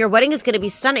you, and your wedding is going to be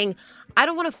stunning. I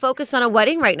don't want to focus on a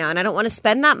wedding right now, and I don't want to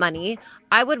spend that money.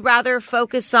 I would rather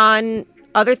focus on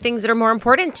other things that are more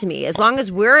important to me, as long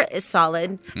as we're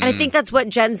solid. And I think that's what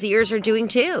Gen Zers are doing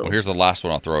too. Well, here's the last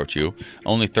one I'll throw at you.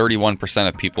 Only 31%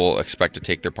 of people expect to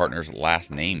take their partner's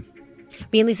last name.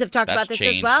 Me and Lisa have talked about this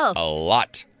as well. A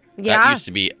lot. Yeah. That used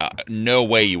to be no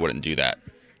way you wouldn't do that.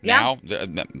 Yeah.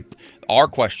 Now, our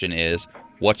question is,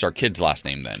 what's our kid's last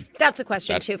name then? That's a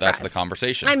question too for us. That's the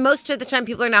conversation. And most of the time,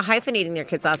 people are now hyphenating their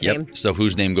kid's last name. So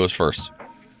whose name goes first?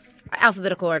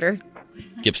 Alphabetical order.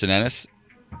 Gibson Ennis?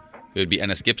 It would be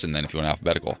Ennis Gibson then if you went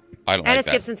alphabetical. I don't like that. Ennis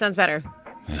Gibson sounds better.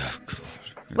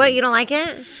 What, you don't like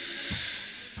it?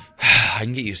 I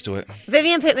can get used to it.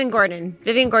 Vivian Pittman-Gordon.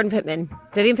 Vivian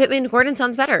Pittman-Gordon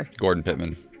sounds better. Gordon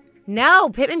Pittman. No,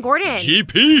 Pittman-Gordon.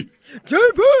 GP.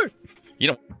 You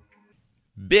know,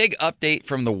 big update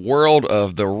from the world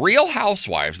of the Real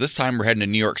Housewives. This time we're heading to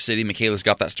New York City. Mikalah's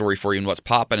got that story for you and what's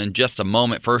popping in just a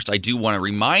moment. First, I do want to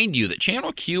remind you that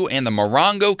Channel Q and the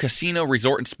Morongo Casino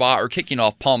Resort and Spa are kicking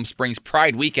off Palm Springs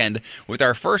Pride Weekend with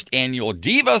our first annual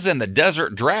Divas in the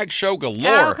Desert drag show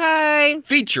galore. Okay.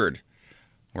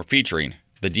 We're featuring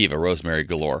the diva Rosemary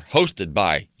Galore, hosted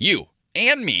by you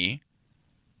and me,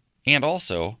 and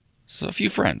also a few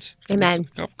friends. Amen.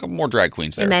 A couple more drag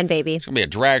queens there. Amen, baby. It's going to be a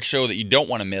drag show that you don't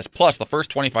want to miss. Plus, the first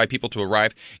 25 people to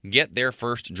arrive get their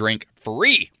first drink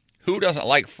free. Who doesn't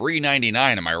like free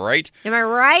 99, am I right? Am I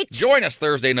right? Join us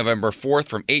Thursday, November 4th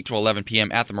from 8 to 11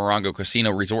 p.m. at the Morongo Casino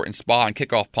Resort and Spa and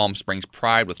kick off Palm Springs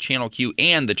Pride with Channel Q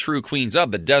and the true queens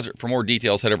of the desert. For more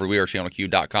details, head over to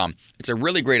wearechannelq.com. It's a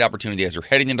really great opportunity as you're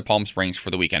heading into Palm Springs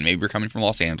for the weekend. Maybe you're coming from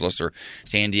Los Angeles or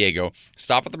San Diego.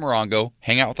 Stop at the Morongo,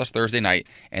 hang out with us Thursday night,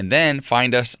 and then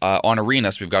find us on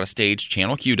Arenas. We've got a stage,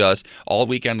 Channel Q does, all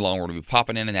weekend long. We're going to be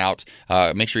popping in and out.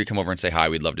 Make sure you come over and say hi.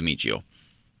 We'd love to meet you.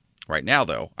 Right now,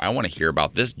 though, I want to hear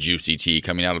about this juicy tea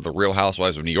coming out of the Real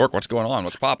Housewives of New York. What's going on?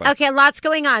 What's popping? Okay, lots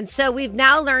going on. So we've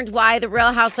now learned why the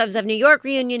Real Housewives of New York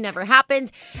reunion never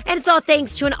happened. And it's all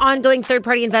thanks to an ongoing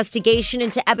third-party investigation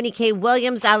into Ebony K.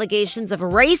 Williams' allegations of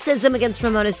racism against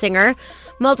Ramona Singer.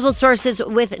 Multiple sources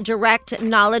with direct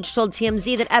knowledge told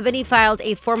TMZ that Ebony filed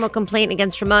a formal complaint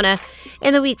against Ramona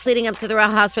in the weeks leading up to the Real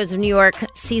Housewives of New York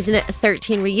season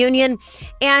 13 reunion.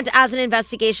 And as an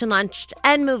investigation launched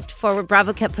and moved forward,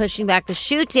 Bravo kept pushing back the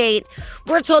shoot date.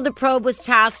 We're told the probe was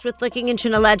tasked with looking into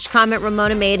an alleged comment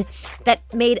Ramona made that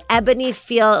made Ebony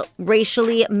feel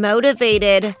racially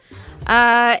motivated.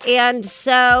 And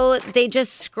so they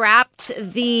just scrapped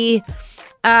the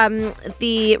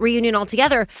reunion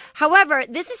altogether. However,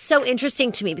 this is so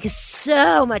interesting to me because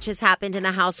so much has happened in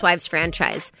the Housewives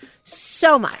franchise.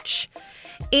 So much.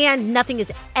 And nothing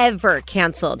is ever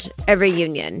canceled a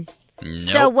reunion. Nope.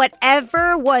 So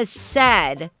whatever was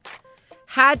said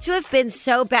had to have been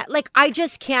so bad. Like, I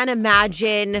just can't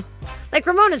imagine. Like,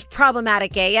 Ramona's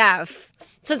problematic AF.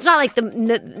 So it's not like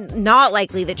not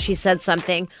likely that she said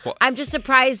something. Well, I'm just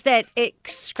surprised that it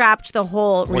scrapped the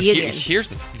whole reunion. Here's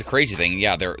the crazy thing.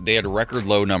 Yeah, they had record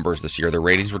low numbers this year. Their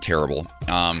ratings were terrible.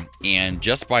 And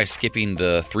just by skipping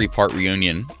the 3-part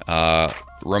reunion,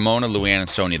 Ramona, Luann, and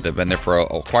Sonia, they've been there for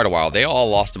quite a while. They all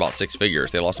lost about 6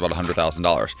 figures. They lost about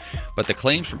 $100,000. But the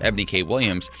claims from Ebony K.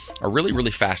 Williams are really,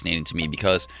 really fascinating to me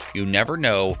because you never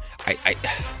know.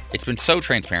 It's been so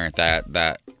transparent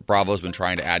that Bravo's been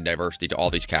trying to add diversity to all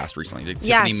these casts recently. Like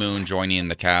Tiffany Moon joining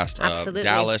the cast.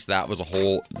 Dallas, that was a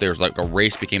whole. There's like a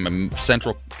race became a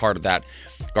central part of that.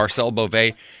 Garcelle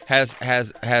Beauvais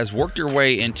has worked her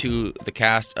way into the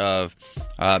cast of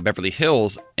Beverly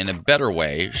Hills in a better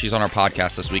way. She's on our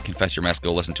podcast this week, Confess Your Mess.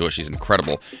 Go listen to it. She's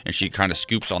incredible. And she kind of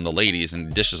scoops on the ladies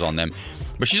and dishes on them.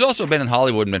 But she's also been in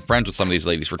Hollywood and been friends with some of these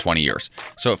ladies for 20 years.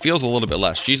 So it feels a little bit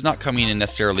less. She's not coming in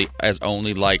necessarily as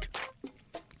only like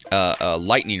a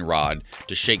lightning rod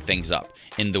to shake things up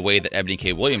in the way that Ebony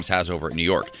K. Williams has over at New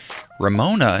York.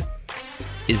 Ramona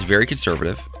is very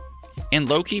conservative and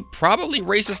low-key probably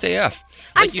racist AF.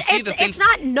 Like it's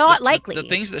not likely. The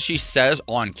things that she says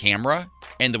on camera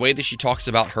and the way that she talks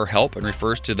about her help and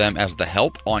refers to them as the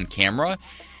help on camera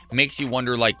makes you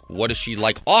wonder, like, what is she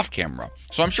like off camera?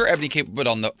 So I'm sure Ebony K. But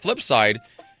on the flip side,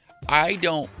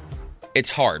 it's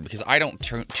hard because I don't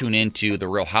tune into The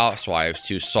Real Housewives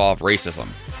to solve racism.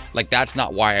 Like, that's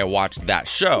not why I watched that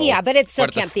show. Yeah, but it still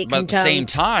can't be condoned. But at the same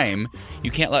time, you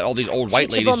can't let all these old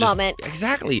white ladies just... moment.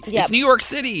 Exactly. Yep. It's New York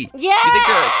City. Yes! You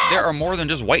think there are more than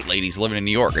just white ladies living in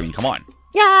New York? I mean, come on.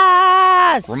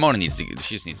 Yes! Ramona needs to go.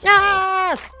 She needs to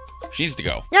yes! go. She needs to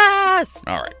go. Yes!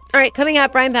 All right, coming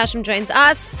up, Brian Basham joins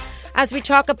us as we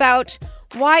talk about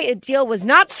why a deal was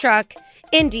not struck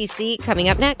in D.C. coming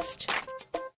up next.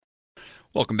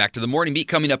 Welcome back to the Morning Beat.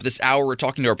 Coming up this hour, we're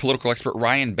talking to our political expert,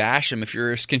 Ryan Basham. If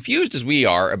you're as confused as we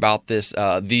are about this,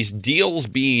 these deals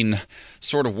being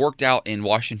sort of worked out in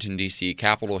Washington, D.C.,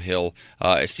 Capitol Hill,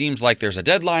 it seems like there's a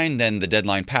deadline, then the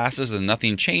deadline passes and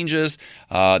nothing changes.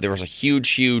 There was a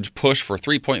huge push for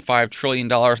 $3.5 trillion.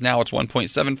 Now it's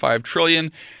 $1.75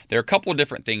 trillion. There are a couple of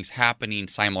different things happening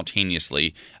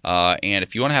simultaneously, and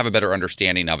if you want to have a better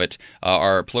understanding of it,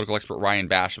 our political expert, Ryan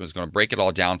Basham, is going to break it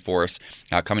all down for us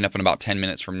coming up in about 10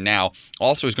 minutes from now.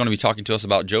 Also, he's going to be talking to us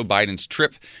about Joe Biden's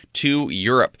trip to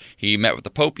Europe. He met with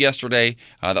the Pope yesterday.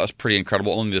 That was pretty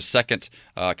incredible. Only the second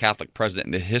Catholic president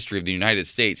in the history of the United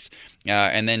States.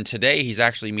 And then today he's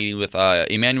actually meeting with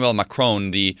Emmanuel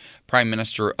Macron, the Prime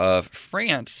Minister of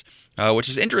France, which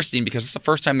is interesting because it's the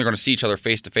first time they're going to see each other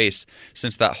face-to-face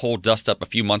since that whole dust-up a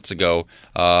few months ago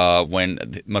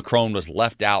when Macron was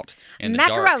left out in the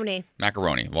dark.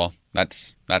 Macaroni. Well,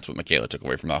 that's what Mikalah took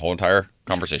away from that whole entire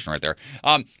conversation right there.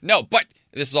 No, but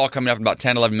this is all coming up in about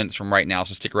 10, 11 minutes from right now,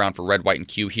 so stick around for Red, White, and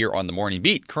Q here on the Morning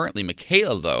Beat. Currently,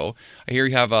 Mikalah, though, I hear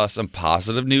you have some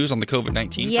positive news on the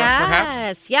COVID-19 front,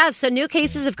 perhaps? Yes. So new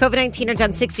cases of COVID-19 are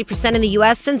down 60% in the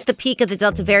U.S. since the peak of the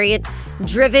Delta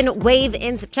variant-driven wave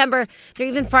in September. They're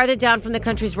even farther down from the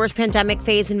country's worst pandemic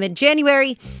phase in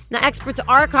mid-January. Now, experts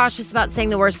are cautious about saying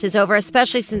the worst is over,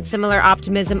 especially since similar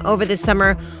optimism over this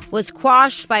summer was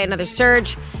quashed by another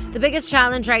surge. The biggest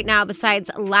challenge right now,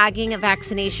 besides lagging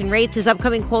vaccination rates, is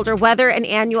upcoming colder weather and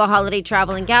annual holiday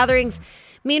travel and gatherings.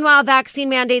 Meanwhile, vaccine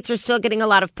mandates are still getting a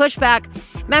lot of pushback.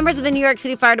 Members of the New York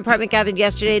City Fire Department gathered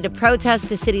yesterday to protest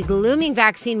the city's looming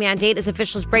vaccine mandate as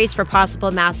officials brace for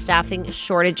possible mass staffing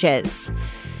shortages.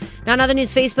 Now, in other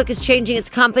news, Facebook is changing its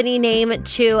company name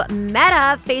to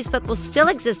Meta. Facebook will still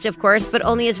exist, of course, but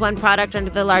only as one product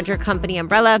under the larger company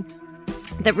umbrella.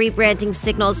 The rebranding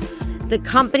signals the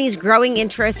company's growing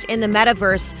interest in the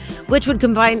metaverse, which would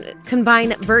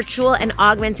combine virtual and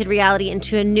augmented reality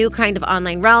into a new kind of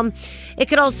online realm. It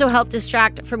could also help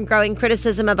distract from growing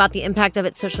criticism about the impact of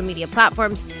its social media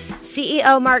platforms.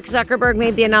 CEO Mark Zuckerberg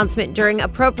made the announcement during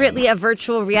appropriately a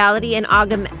virtual reality and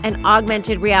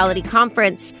augmented reality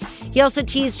conference. He also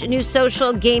teased new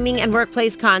social, gaming, and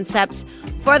workplace concepts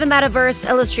for the metaverse,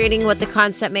 illustrating what the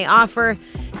concept may offer.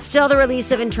 Still, the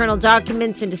release of internal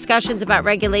documents and discussions about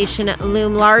regulation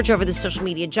loom large over the social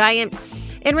media giant.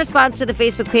 In response to the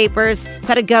Facebook papers,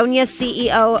 Patagonia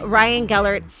CEO Ryan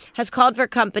Gellert has called for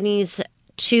companies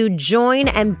to join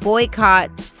and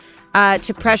boycott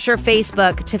to pressure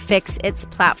Facebook to fix its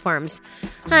platforms.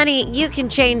 Honey, you can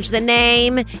change the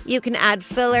name, you can add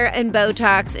filler and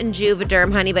Botox and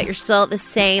Juvederm, honey, but you're still the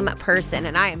same person,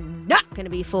 and I am not going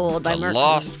to be fooled by Mark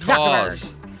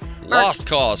Zuckerberg. Lost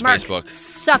cause, Mark Facebook.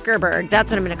 Zuckerberg.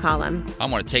 That's what I'm going to call him. I'm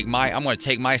going to take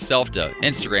myself to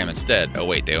Instagram instead. Oh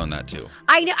wait, they own that too.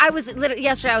 I know. I was literally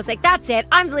yesterday. I was like, "That's it.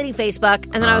 I'm deleting Facebook,"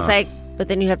 and then I was like, "But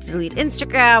then you have to delete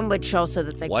Instagram, which also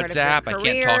that's like WhatsApp. Part of I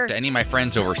can't talk to any of my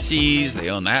friends overseas. They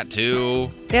own that too.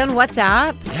 They own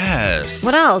WhatsApp. Yes.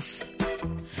 What else?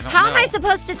 How know. am I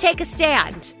supposed to take a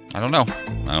stand? I don't know.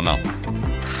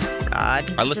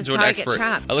 God. I listened to an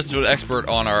expert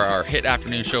on our hit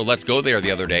afternoon show, Let's Go There,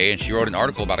 the other day, and she wrote an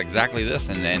article about exactly this.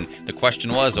 And the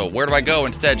question was, where do I go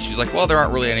instead? She's like, well, there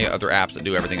aren't really any other apps that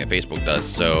do everything that Facebook does.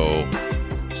 So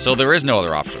there is no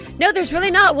other option. No, there's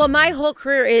really not. Well, my whole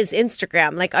career is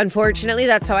Instagram. Like, unfortunately,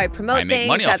 that's how I promote things. I make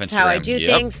money off That's Instagram. how I do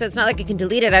things. So it's not like I can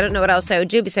delete it. I don't know what else I would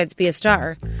do besides be a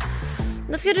star.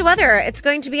 Let's go to weather. It's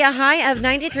going to be a high of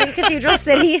 93 in Cathedral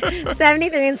City,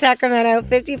 73 in Sacramento,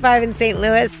 55 in St.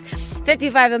 Louis,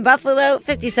 55 in Buffalo,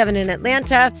 57 in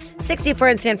Atlanta, 64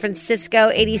 in San Francisco,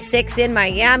 86 in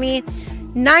Miami,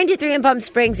 93 in Palm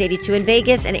Springs, 82 in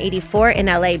Vegas, and 84 in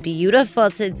LA. Beautiful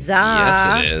today.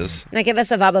 Yes, it is. Now give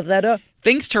us a vibe of that.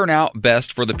 Things turn out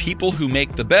best for the people who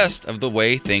make the best of the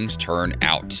way things turn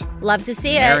out. Love to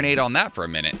see it. Marinate on that for a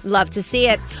minute. Love to see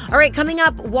it. All right, coming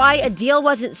up, why a deal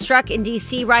wasn't struck in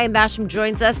D.C. Ryan Basham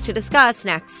joins us to discuss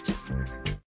next.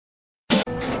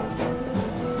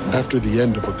 After the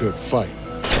end of a good fight,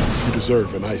 you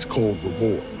deserve an ice-cold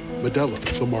reward. Mikalah,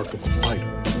 the mark of a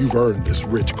fighter. You've earned this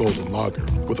rich golden lager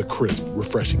with a crisp,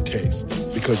 refreshing taste.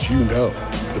 Because you know,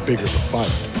 the bigger the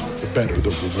fight, the better the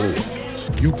reward.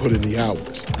 You put in the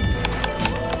hours,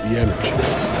 the energy,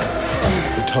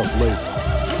 the tough labor.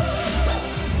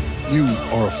 You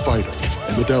are a fighter,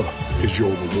 and Mikalah is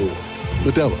your reward.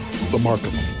 Mikalah, the mark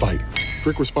of a fighter.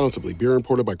 Drink responsibly. Beer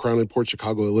imported by Crown Imports,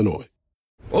 Chicago, Illinois.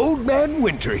 Old Man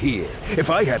Winter here. If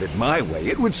I had it my way,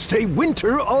 it would stay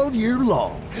winter all year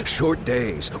long. Short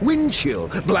days, wind chill,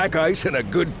 black ice, and a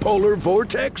good polar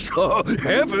vortex. Oh,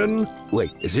 heaven.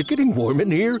 Wait, is it getting warm in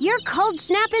here? Your cold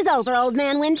snap is over, Old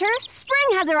Man Winter.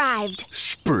 Spring has arrived.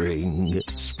 Spring.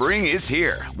 Spring is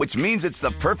here, which means it's the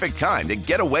perfect time to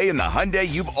get away in the Hyundai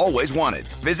you've always wanted.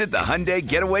 Visit the Hyundai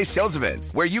Getaway Sales Event,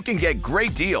 where you can get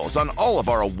great deals on all of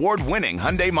our award-winning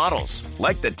Hyundai models,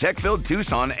 like the tech-filled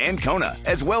Tucson and Kona,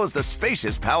 as well as the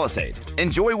spacious Palisade.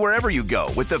 Enjoy wherever you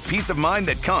go with the peace of mind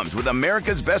that comes with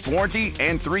America's best warranty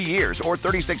and 3 years or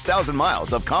 36,000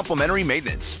 miles of complimentary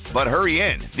maintenance. But hurry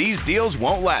in, these deals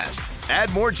won't last.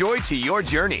 Add more joy to your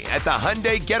journey at the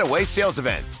Hyundai Getaway Sales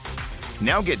Event.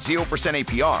 Now get 0%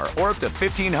 APR or up to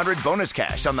 $1,500 bonus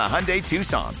cash on the Hyundai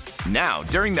Tucson. Now,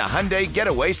 during the Hyundai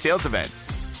Getaway Sales Event.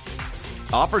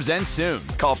 Offers end soon.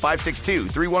 Call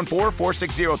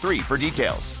 562-314-4603 for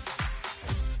details.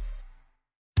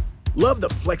 Love the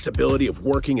flexibility of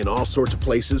working in all sorts of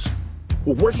places?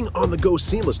 Well, working on the go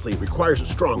seamlessly requires a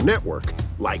strong network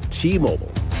like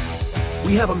T-Mobile.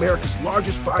 We have America's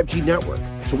largest 5G network,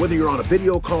 so whether you're on a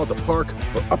video call at the park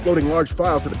or uploading large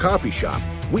files at the coffee shop,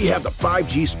 we have the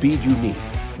 5G speed you need.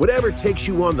 Whatever takes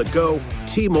you on the go,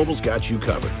 T-Mobile's got you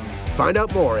covered. Find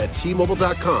out more at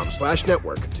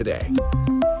T-Mobile.com/network today.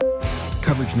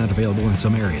 Coverage not available in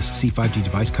some areas. See 5G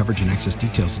device coverage and access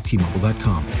details at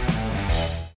T-Mobile.com.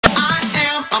 I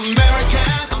am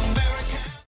American.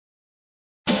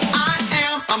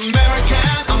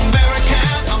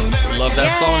 Love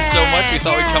that song so much, we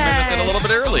thought we'd come in with it a little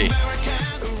bit early.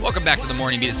 Welcome back to the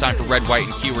Morning Beat. It's time for Red, White,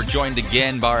 and Q. We're joined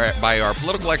again by our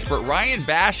political expert, Ryan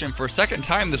Basham, for a second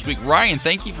time this week. Ryan,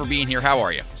 thank you for being here. How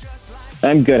are you?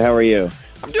 I'm good. How are you?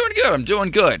 I'm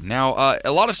doing good. Now,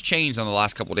 a lot has changed in the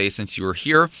last couple of days since you were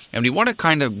here, and we want to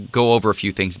kind of go over a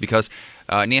few things because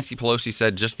Nancy Pelosi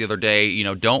said just the other day,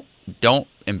 don't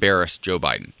embarrass Joe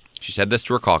Biden. She said this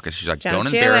to her caucus. She's like, don't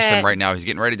embarrass him right now. He's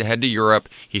getting ready to head to Europe.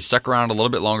 He stuck around a little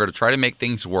bit longer to try to make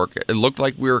things work. It looked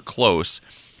like we were close,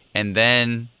 and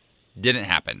then didn't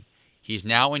happen. He's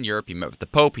now in Europe. He met with the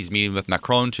Pope. He's meeting with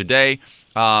Macron today.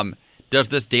 Does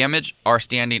this damage our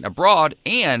standing abroad?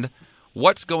 And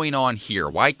what's going on here?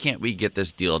 Why can't we get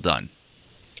this deal done?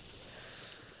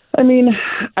 I mean,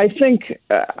 I think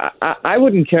I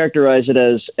wouldn't characterize it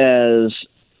as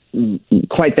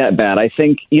quite that bad. I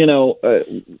think,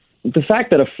 the fact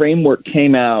that a framework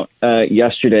came out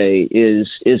yesterday is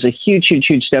a huge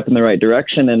step in the right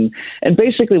direction. And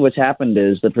basically what's happened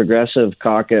is the Progressive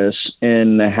Caucus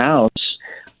in the House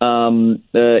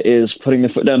is putting the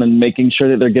foot down and making sure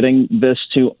that they're getting this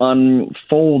to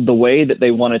unfold the way that they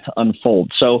want it to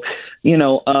unfold. So,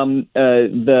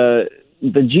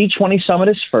 the G20 summit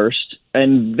is first,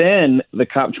 and then the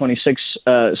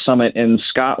COP26 summit in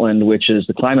Scotland, which is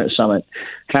the climate summit,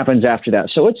 happens after that.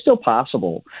 So it's still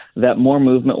possible that more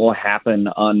movement will happen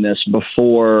on this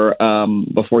before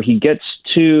he gets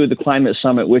to the climate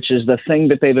summit, which is the thing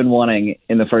that they've been wanting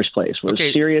in the first place, was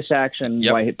serious action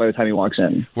by the time he walks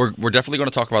in. We're definitely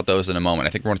going to talk about those in a moment. I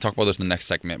think we're going to talk about those in the next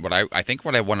segment. But I think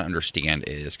what I want to understand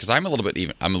is, because I'm a little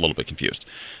bit confused.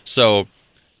 So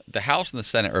the House and the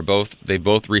Senate they've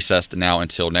both recessed now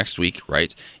until next week,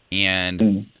 right?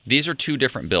 And these are two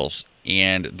different bills.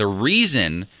 And the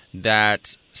reason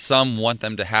that some want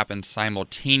them to happen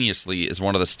simultaneously is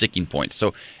one of the sticking points.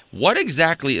 So what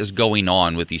exactly is going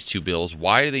on with these two bills?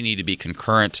 Why do they need to be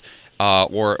concurrent?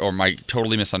 Or am I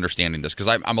totally misunderstanding this? Because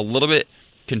I'm a little bit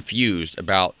confused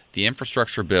about the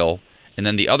infrastructure bill and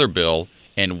then the other bill,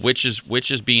 and which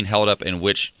is being held up and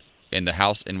which in the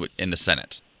House and in the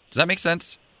Senate. Does that make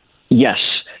sense? Yes.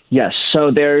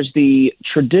 So there's the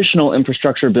traditional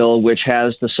infrastructure bill, which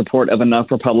has the support of enough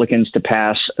Republicans to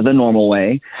pass the normal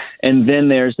way. And then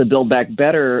there's the Build Back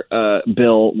Better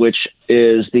bill, which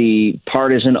is the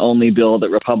partisan-only bill that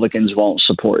Republicans won't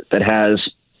support, that has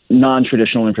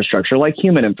non-traditional infrastructure, like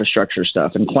human infrastructure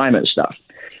stuff and climate stuff.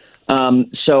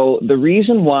 So the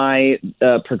reason why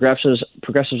progressives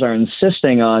are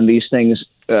insisting on these things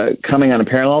coming on a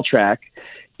parallel track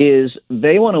is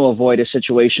they want to avoid a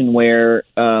situation where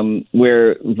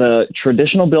the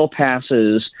traditional bill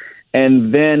passes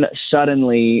and then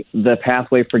suddenly the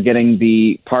pathway for getting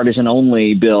the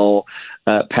partisan-only bill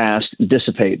passed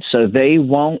dissipates. So they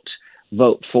won't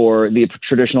vote for the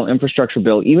traditional infrastructure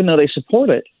bill, even though they support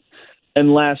it,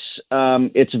 unless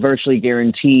it's virtually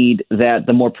guaranteed that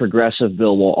the more progressive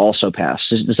bill will also pass.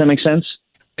 Does that make sense?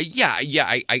 Yeah,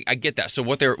 I get that. So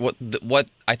what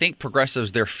I think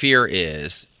progressives, their fear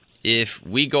is, if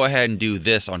we go ahead and do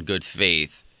this on good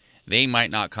faith, they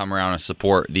might not come around and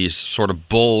support these sort of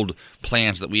bold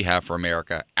plans that we have for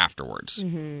America afterwards.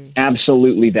 Mm-hmm.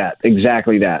 Absolutely that.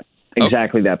 Exactly that.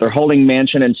 They're holding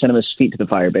Manchin and Sinema's feet to the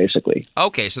fire, basically.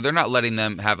 Okay, so they're not letting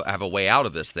them have a way out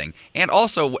of this thing. And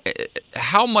also,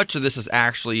 how much of this is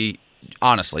actually,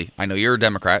 honestly, I know you're a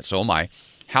Democrat, so am I,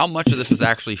 how much of this is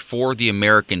actually for the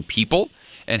American people?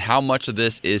 And how much of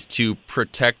this is to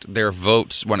protect their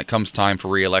votes when it comes time for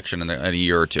re-election in a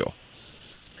year or two?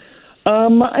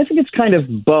 I think it's kind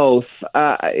of both.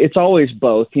 It's always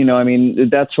both.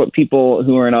 That's what people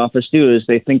who are in office do, is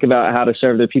they think about how to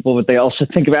serve their people, but they also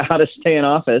think about how to stay in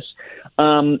office.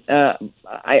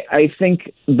 I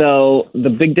think, though,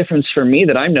 the big difference for me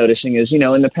that I'm noticing is, in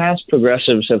the past,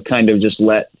 progressives have kind of just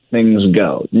let things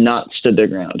go, not stood their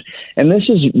ground. And this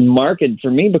is marked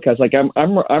for me because,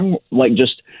 I'm like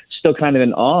just still kind of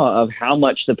in awe of how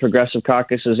much the Progressive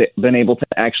Caucus has been able to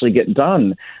actually get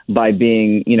done by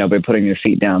being, by putting their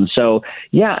feet down. So,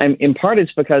 yeah, in part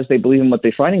it's because they believe in what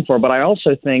they're fighting for. But I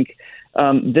also think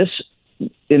this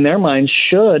in their minds,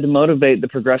 should motivate the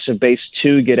progressive base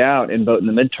to get out and vote in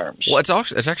the midterms. Well,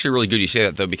 it's actually really good you say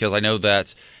that, though, because I know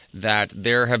that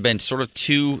there have been sort of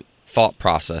two thought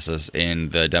processes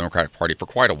in the Democratic Party for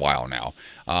quite a while now,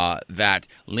 that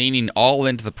leaning all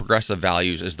into the progressive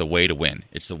values is the way to win.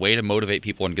 It's the way to motivate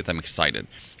people and get them excited.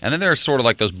 And then there's sort of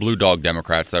like those blue dog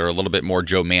Democrats that are a little bit more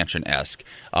Joe Manchin-esque,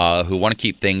 who want to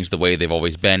keep things the way they've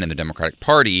always been in the Democratic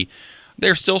Party.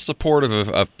 They're still supportive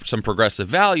of some progressive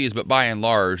values, but by and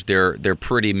large, they're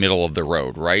pretty middle of the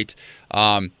road, right?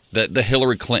 The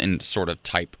Hillary Clinton sort of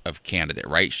type of candidate,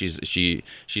 right?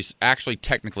 She's actually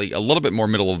technically a little bit more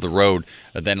middle of the road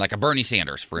than like a Bernie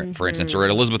Sanders, for instance, or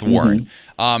an Elizabeth Warren.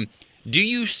 Do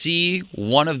you see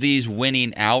one of these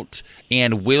winning out,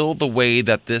 and will the way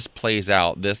that this plays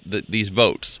out, these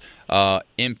votes,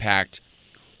 impact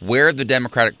where the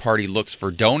Democratic Party looks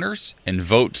for donors and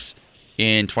votes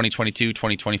in 2022,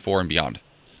 2024, and beyond?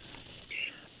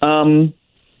 I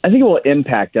think it will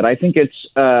impact it. I think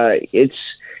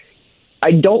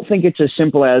I don't think it's as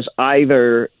simple as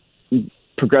either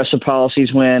progressive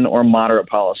policies win or moderate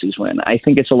policies win. I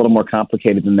think it's a little more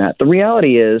complicated than that. The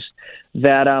reality is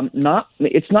that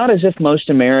it's not as if most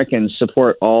Americans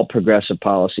support all progressive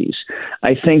policies.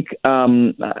 I think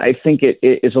it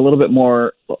is a little bit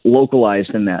more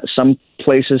localized than that. Some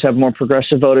places have more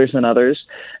progressive voters than others,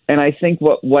 and I think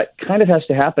what kind of has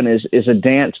to happen is a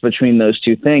dance between those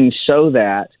two things, so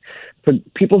that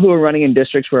people who are running in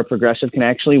districts where a progressive can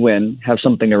actually win have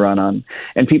something to run on,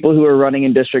 and people who are running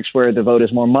in districts where the vote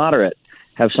is more moderate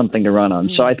have something to run on.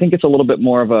 So I think it's a little bit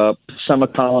more of a some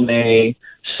of column A,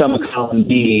 some of column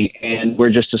B, and we're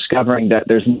just discovering that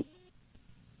there's...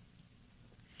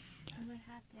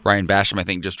 Ryan Basham, I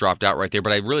think, just dropped out right there,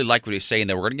 but I really like what he's saying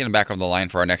there. We're going to get him back on the line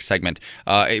for our next segment.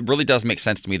 It really does make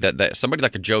sense to me that somebody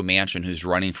like a Joe Manchin who's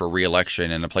running for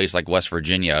re-election in a place like West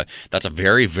Virginia, that's a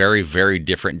very, very, very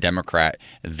different Democrat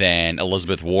than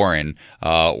Elizabeth Warren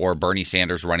or Bernie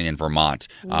Sanders running in Vermont.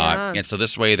 And so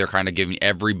this way they're kind of giving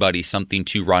everybody something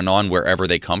to run on wherever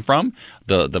they come from.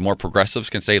 The more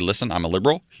progressives can say, listen, I'm a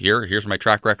liberal. Here's my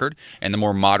track record. And the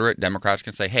more moderate Democrats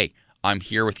can say, hey, I'm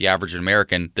here with the average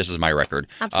American. This is my record.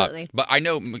 Absolutely. But I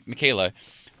know, Mikalah,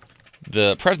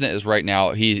 the president is right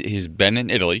now, he's been in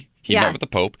Italy. He met with the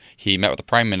Pope. He met with the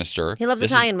Prime Minister. He loves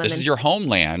Italian women. This is your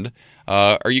homeland.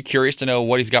 Are you curious to know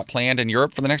what he's got planned in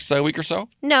Europe for the next week or so?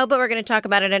 No, but we're going to talk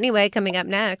about it anyway coming up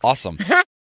next. Awesome.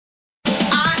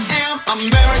 I am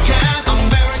American.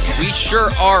 We sure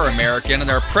are American,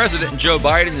 and our president, Joe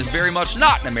Biden, is very much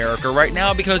not in America right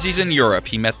now because he's in Europe.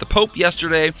 He met the Pope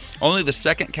yesterday, only the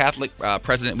second Catholic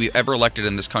president we've ever elected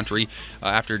in this country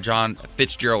after John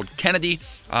Fitzgerald Kennedy.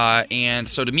 And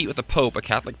so to meet with the Pope, a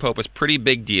Catholic Pope, is a pretty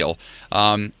big deal.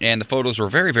 And the photos were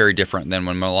very, very different than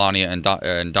when Melania and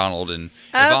Donald and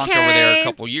Ivanka were there a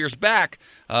couple years back.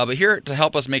 But here to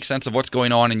help us make sense of what's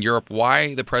going on in Europe,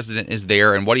 why the president is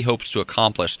there, and what he hopes to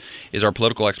accomplish is our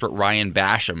political expert, Ryan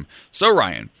Basham. So,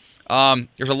 Ryan,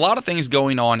 there's a lot of things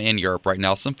going on in Europe right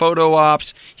now. Some photo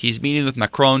ops. He's meeting with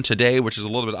Macron today, which is a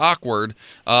little bit awkward.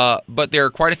 But there are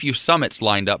quite a few summits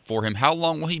lined up for him. How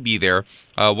long will he be there?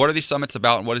 What are these summits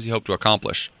about, and what does he hope to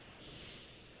accomplish?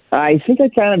 I think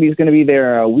he's going to be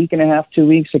there a week and a half, 2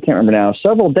 weeks. I can't remember now.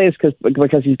 Several days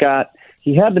because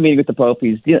he had the meeting with the Pope.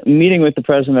 He's meeting with the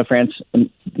president of France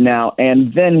now,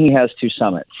 and then he has two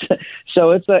summits. So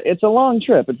it's a long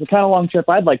trip. It's the kind of long trip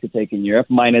I'd like to take in Europe,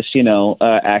 minus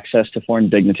access to foreign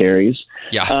dignitaries.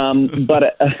 Yeah.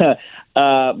 But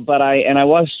I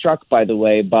was struck, by the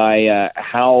way, by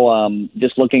how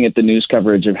just looking at the news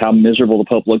coverage of how miserable the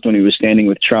Pope looked when he was standing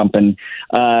with Trump, and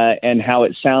how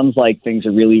it sounds like things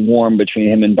are really warm between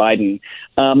him and Biden.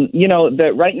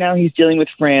 That right now he's dealing with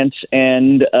France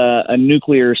and a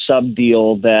nuclear sub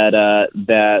deal that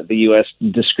the U.S.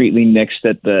 discreetly nixed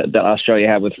that Australia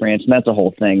had with France, and that's a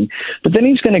whole thing. But then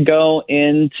he's going to go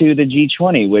into the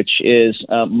G20, which is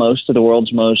most of the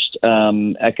world's most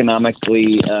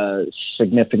economically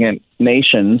significant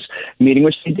nations meeting,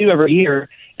 which they do every year.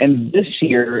 And this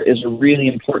year is a really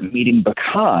important meeting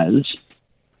because...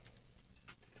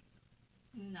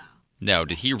 No,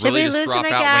 did he really just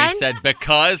drop out when he said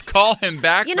because? Call him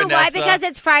back, You know Vanessa. why? Because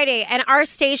it's Friday, and our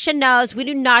station knows we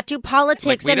do not do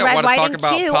politics in Red, White, and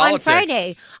Q on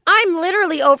Friday. I'm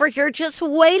literally over here just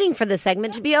waiting for the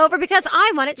segment to be over because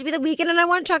I want it to be the weekend, and I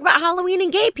want to talk about Halloween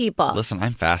and gay people. Listen,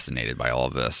 I'm fascinated by all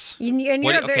of this. And you're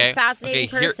a very fascinating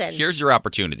person. Here's your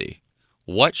opportunity.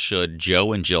 What should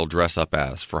Joe and Jill dress up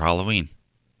as for Halloween?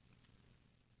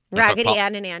 Raggedy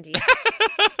Ann and Andy.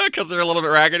 Because they're a little bit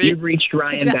raggedy? You've reached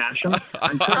Ryan Basham.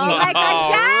 Oh, my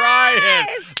God, Ryan.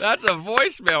 yes! That's a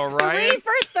voicemail, Ryan. 3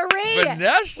 for 3.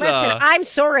 Vanessa. Listen, I'm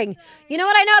soaring. You know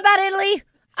what I know about Italy?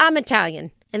 I'm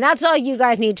Italian. And that's all you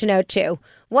guys need to know, too.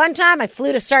 One time, I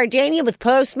flew to Sardinia with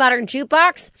Postmodern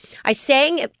Jukebox. I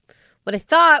sang at what I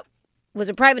thought was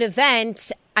a private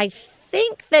event. I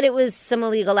think that it was some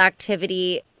illegal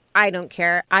activity. I don't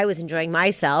care. I was enjoying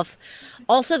myself.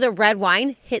 Also, the red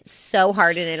wine hits so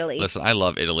hard in Italy. Listen, I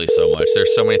love Italy so much.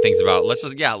 There's so many things about it. Let's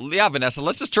just, Vanessa,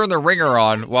 let's just turn the ringer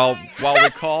on while we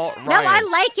call Ryan. No, I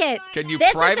like it. Can you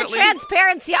this privately? Is the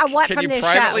transparency I want from this show.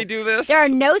 Can you privately do this? There are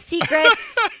no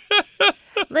secrets.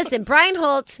 Listen, Brian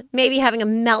Holt may be having a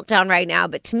meltdown right now,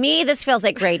 but to me, this feels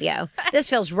like radio. This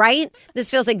feels right.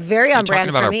 This feels like very on brand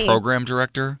for me. Talking about our program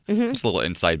director? Mm-hmm. It's a little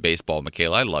inside baseball,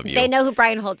 Mikalah. I love you. They know who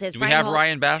Brian Holt is. Do we have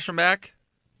Ryan Basham back?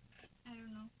 I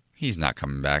don't know. He's not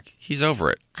coming back. He's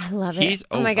over it. I love it. He's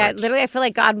over it. Oh, my God. Literally, I feel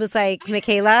like God was like,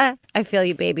 Mikalah, I feel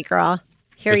you, baby girl.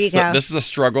 Here you go. This is a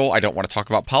struggle. I don't want to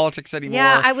talk about politics anymore.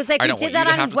 Yeah, I was like, we did that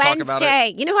on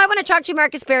Wednesday. You know who I want to talk to?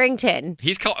 Marcus Barrington.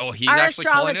 He's actually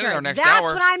calling in our next hour.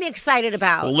 That's what I'm excited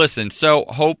about. Well, listen, so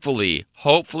hopefully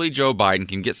Joe Biden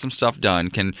can get some stuff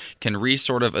done, can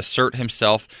sort of assert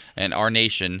himself and our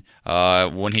nation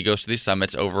when he goes to these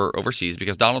summits overseas,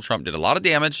 because Donald Trump did a lot of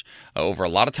damage over a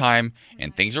lot of time,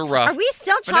 and things are rough. Are we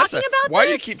still Vanessa, talking about why this?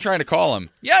 do you keep trying to call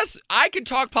him? Yes, I can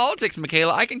talk politics,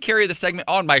 Mikalah. I can carry the segment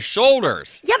on my shoulders.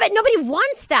 Yeah, but nobody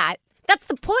wants that. That's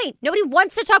the point. Nobody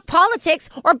wants to talk politics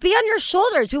or be on your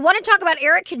shoulders. We want to talk about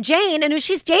Erica Jane and who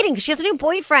she's dating because she has a new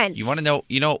boyfriend. You want to know?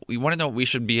 What we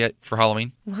should be at for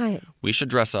Halloween? What? We should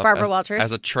dress up Barbara Walters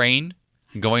as a train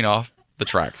going off the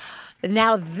tracks.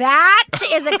 Now that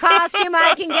is a costume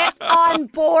I can get on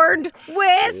board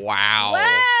with. Wow.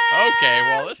 Whoa. Okay,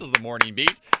 well, this is the morning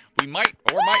beat. We might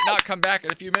or might not come back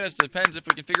in a few minutes. Depends if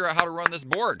we can figure out how to run this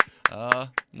board.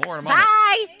 More in a moment.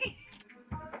 Bye.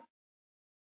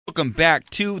 Welcome back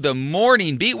to the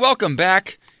Morning Beat. Welcome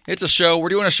back. It's a show. We're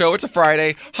doing a show. It's a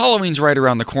Friday. Halloween's right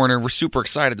around the corner. We're super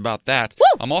excited about that. Woo!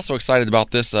 I'm also excited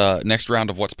about this next round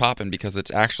of What's Poppin' because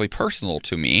it's actually personal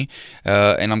to me.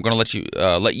 And I'm going to let you,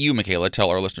 Mikalah, tell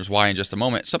our listeners why in just a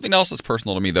moment. Something else that's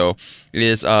personal to me, though,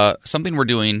 is something we're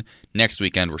doing next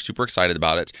weekend. We're super excited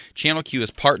about it. Channel Q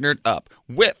has partnered up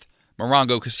with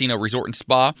Morongo Casino Resort and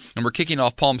Spa, and we're kicking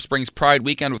off Palm Springs Pride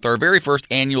Weekend with our very first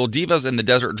annual Divas in the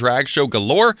Desert Drag Show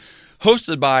Galore,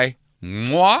 hosted by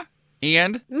moi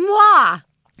and moi.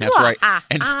 That's right.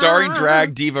 And starring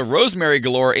drag diva Rosemary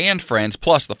Galore and friends,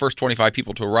 plus the first 25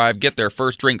 people to arrive get their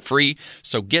first drink free.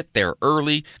 So get there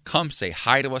early. Come say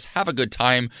hi to us. Have a good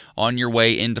time on your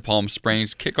way into Palm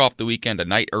Springs. Kick off the weekend a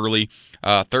night early.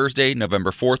 Thursday,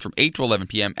 November 4th from 8 to 11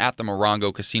 p.m. at the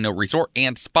Morongo Casino Resort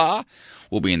and Spa.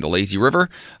 We'll be in the Lazy River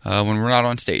when we're not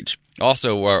on stage.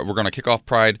 Also, we're going to kick off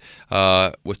Pride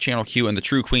with Channel Q and the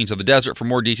True Queens of the Desert. For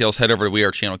more details, head over to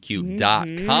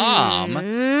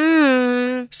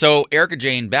wearechannelq.com. So, Erica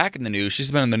Jane back in the news. She's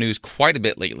been in the news quite a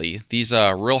bit lately. These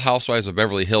Real Housewives of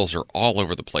Beverly Hills are all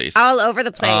over the place. All over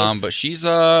the place. But she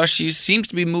seems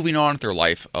to be moving on with her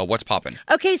life. What's poppin'?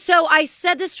 Okay, so I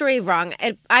said the story wrong.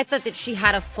 I thought that she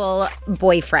had a full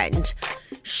boyfriend.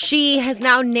 She has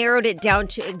now narrowed it down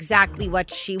to exactly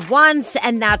what she wants,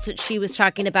 and that's what she was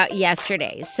talking about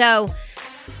yesterday. So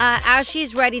as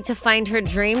she's ready to find her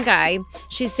dream guy,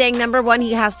 she's saying, number one,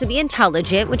 he has to be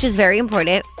intelligent, which is very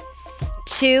important.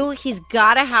 2, he's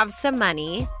got to have some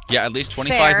money. Yeah, at least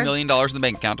 $25 million in the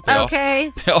bank account to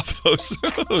pay off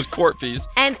those court fees.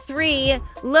 And 3,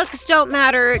 looks don't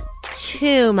matter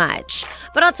too much.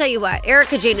 But I'll tell you what,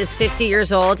 Erica Jane is 50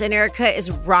 years old, and Erica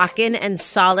is rocking and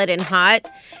solid and hot.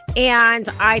 And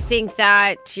I think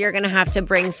that you're going to have to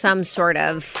bring some sort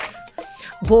of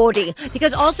body.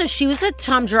 Because also she was with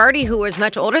Tom Girardi, who was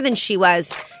much older than she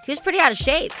was. He was pretty out of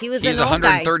shape. He's an old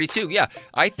 132. guy. Yeah.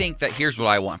 I think that here's what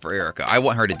I want for Erica. I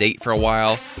want her to date for a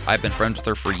while. I've been friends with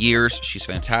her for years. She's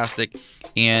fantastic.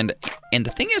 And the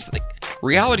thing is,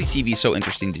 reality TV is so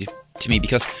interesting to me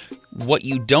because what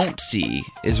you don't see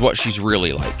is what she's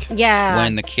really like. Yeah.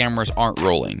 When the cameras aren't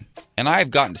rolling. And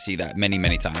I've gotten to see that many,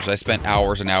 many times. I spent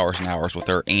hours and hours and hours with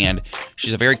her, and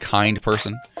she's a very kind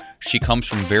person. She comes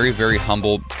from very, very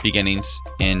humble beginnings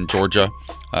in Georgia,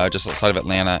 just outside of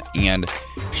Atlanta, and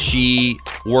she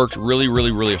worked really,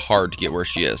 really, really hard to get where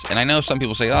she is. And I know some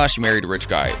people say, she married a rich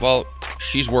guy. Well,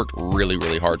 she's worked really,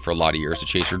 really hard for a lot of years to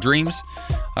chase her dreams,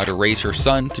 to raise her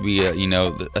son to be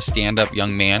a stand-up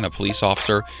young man, a police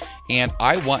officer. And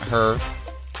I want her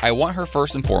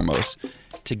first and foremost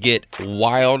to get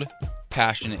wild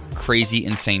passionate, crazy,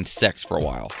 insane sex for a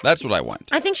while. That's what I want.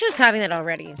 I think she was having that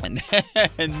already.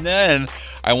 And then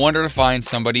I want her to find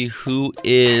somebody who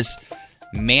is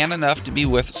man enough to be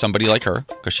with somebody like her,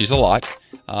 because she's a lot,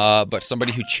 but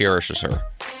somebody who cherishes her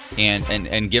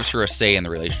and gives her a say in the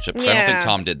relationship. Because I don't think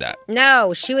Tom did that.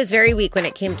 No, she was very weak when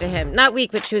it came to him. Not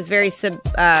weak, but she was very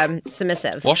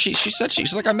submissive. Well, she said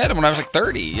she's like, I met him when I was like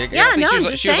 30. Yeah, no,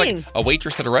 she was like a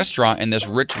waitress at a restaurant, and this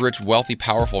rich, wealthy,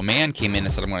 powerful man came in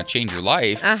and said, I'm going to change your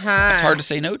life. It's hard to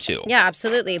say no to. Yeah,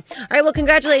 absolutely. All right, well,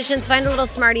 congratulations. Find a little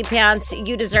smarty pants.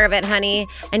 You deserve it, honey.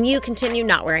 And you continue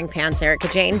not wearing pants, Erica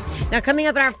Jane. Now, coming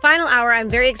up in our final hour, I'm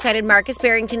very excited. Marcus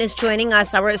Barrington is joining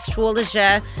us, our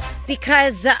astrologer,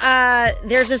 because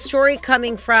there's a story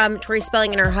coming from Tori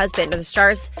Spelling and her husband. Are the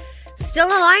stars still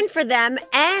aligned for them?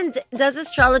 And does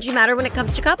astrology matter when it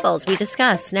comes to couples? We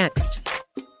discuss next.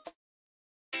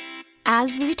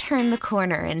 As we turn the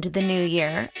corner into the new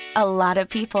year, a lot of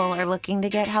people are looking to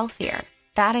get healthier.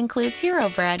 That includes Hero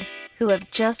Bread, who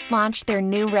have just launched their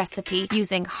new recipe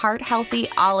using heart-healthy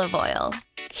olive oil.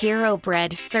 Hero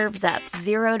Bread serves up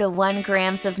 0 to 1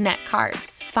 grams of net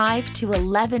carbs, 5 to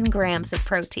 11 grams of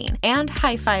protein, and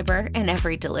high fiber in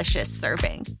every delicious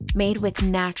serving. Made with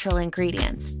natural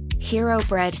ingredients, Hero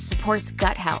Bread supports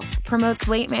gut health, promotes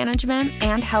weight management,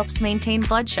 and helps maintain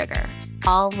blood sugar.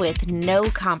 All with no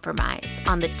compromise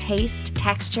on the taste,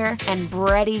 texture, and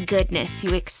bready goodness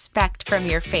you expect from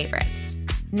your favorites.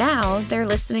 Now they're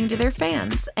listening to their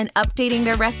fans and updating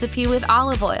their recipe with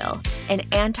olive oil, an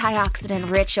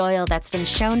antioxidant-rich oil that's been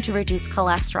shown to reduce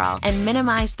cholesterol and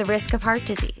minimize the risk of heart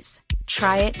disease.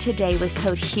 Try it today with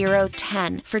code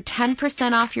HERO10 for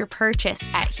 10% off your purchase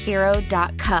at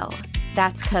hero.co.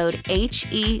 That's code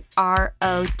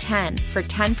HERO10 for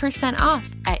 10%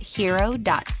 off at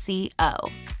hero.co.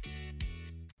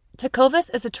 Tecovas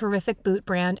is a terrific boot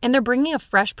brand, and they're bringing a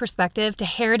fresh perspective to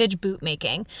heritage boot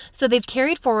making. So they've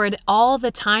carried forward all the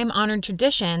time-honored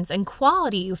traditions and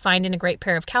quality you find in a great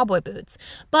pair of cowboy boots,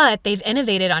 but they've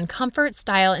innovated on comfort,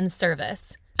 style, and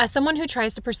service. As someone who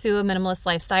tries to pursue a minimalist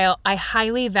lifestyle, I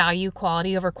highly value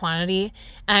quality over quantity,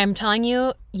 and I'm telling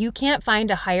you, you can't find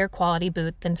a higher quality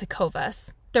boot than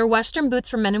Tecovas. Their Western boots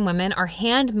for men and women are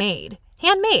handmade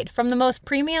from the most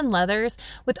premium leathers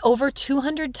with over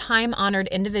 200 time-honored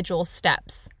individual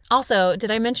steps. Also, did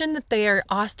I mention that they are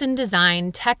Austin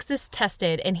designed, Texas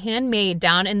tested, and handmade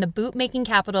down in the boot-making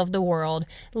capital of the world,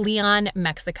 Leon,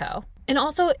 Mexico. And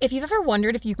also, if you've ever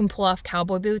wondered if you can pull off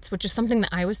cowboy boots, which is something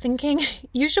that I was thinking,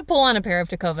 you should pull on a pair of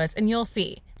Tecovas and you'll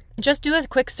see. Just do a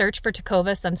quick search for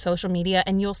Tecovas on social media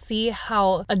and you'll see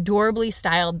how adorably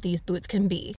styled these boots can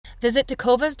be. Visit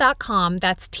tecovas.com,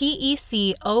 that's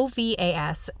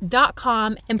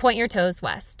TECOVAS.com, and point your toes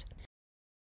west.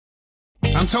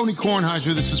 I'm Tony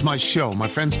Kornheiser. This is my show. My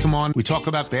friends come on. We talk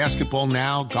about basketball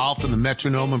now, golf, and the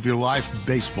metronome of your life,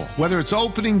 baseball. Whether it's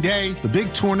opening day, the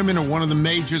big tournament, or one of the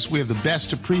majors, we have the best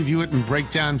to preview it and break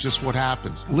down just what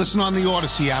happens. Listen on the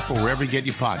Odyssey app or wherever you get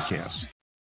your podcasts.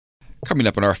 Coming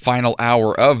up in our final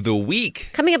hour of the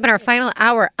week.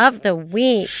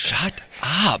 Shut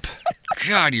up.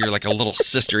 God, you're like a little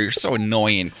sister. You're so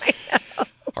annoying.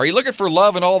 Are you looking for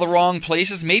love in all the wrong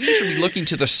places? Maybe you should be looking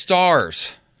to the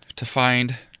stars to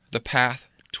find the path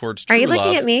towards true love. Are you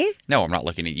looking at me? No, I'm not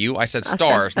looking at you. I said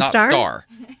stars, not star.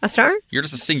 A star? You're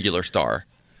just a singular star.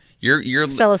 You're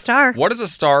still a star. What is a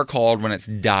star called when it's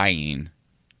dying?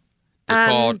 They're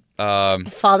called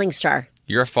falling star.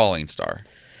 You're a falling star.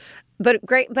 But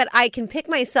I can pick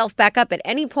myself back up at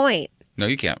any point. No,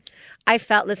 you can't.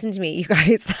 Listen to me, you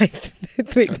guys.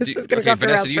 This is going to go for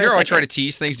Vanessa, do you hear how I try to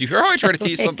tease things? Do you hear how I try to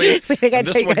tease something?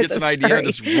 This one gets an idea and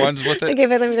just runs with it. Okay,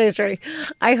 but let me tell you a story.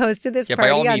 I hosted this party on Sunday. By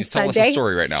all means, tell us a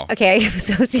story right now. Okay, I was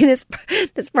hosting this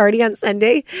party on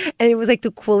Sunday, and it was like the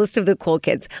coolest of the cool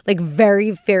kids. Like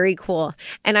very, very cool.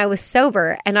 And I was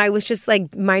sober, and I was just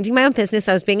like minding my own business.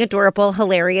 I was being adorable,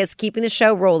 hilarious, keeping the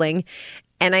show rolling.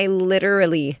 And I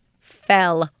literally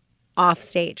fell off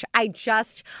stage. I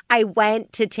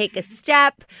went to take a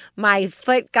step. My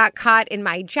foot got caught in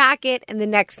my jacket. And the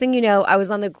next thing you know, I was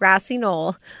on the grassy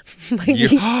knoll.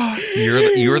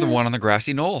 You're the one on the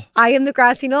grassy knoll. I am the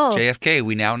grassy knoll. JFK,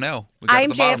 we now know. I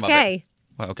am JFK.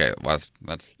 Okay, well,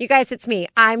 that's... You guys, it's me.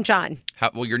 I'm John.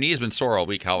 Well, your knee has been sore all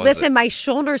week. How was it? Listen, my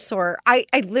shoulder's sore. I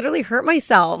literally hurt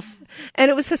myself,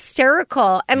 and it was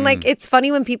hysterical. And, it's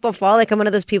funny when people fall. Like, I'm one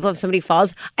of those people, if somebody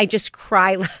falls, I just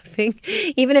cry laughing.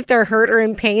 Even if they're hurt or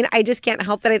in pain, I just can't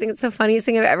help it. I think it's the funniest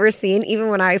thing I've ever seen, even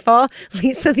when I fall.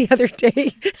 Lisa, the other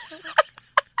day...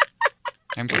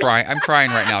 I'm crying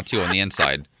right now, too, on the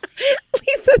inside.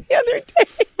 Lisa, the other day...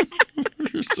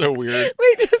 You're so weird.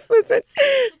 Wait, just listen.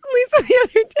 Lisa, the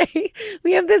other day,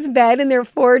 we have this bed and there are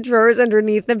 4 drawers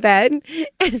underneath the bed.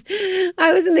 And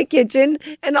I was in the kitchen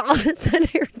and all of a sudden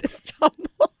I heard this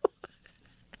tumble.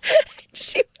 And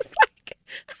she was like,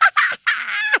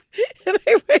 and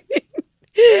I went in.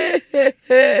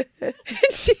 And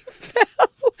she fell,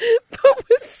 but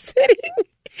was sitting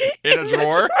in a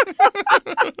drawer.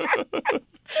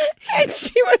 And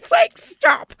she was like,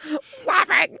 "Stop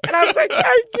laughing," and I was like,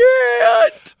 "I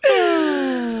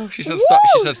can't." She said, "Stop."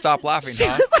 She said, "Stop laughing." She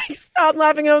huh? was like, "Stop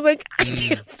laughing," and I was like, "I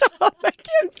can't stop. I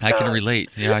can't stop." I can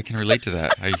relate. Yeah, I can relate to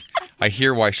that. I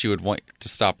hear why she would want to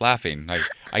stop laughing. I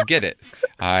get it.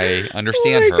 I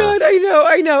understand her. Oh my God,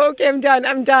 I know. Okay, I'm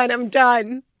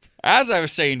done. As I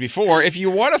was saying before, if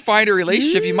you want to find a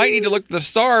relationship, you might need to look at the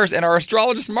stars, and our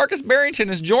astrologist Marcus Barrington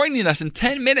is joining us in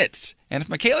 10 minutes. And if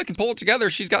Mikalah can pull it together,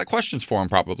 she's got questions for him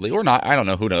probably, or not. I don't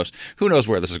know. Who knows? Who knows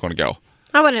where this is going to go?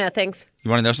 I want to know things.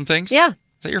 You want to know some things? Yeah. Is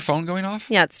that your phone going off?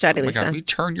 Yeah, it's steady, Oh my Lisa. God, will you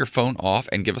turn your phone off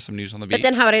and give us some news on the beat? But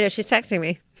then how would I know she's texting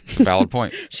me? It's a valid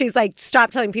point. She's like, "Stop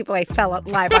telling people I fell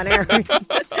live on air."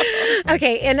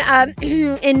 Okay, in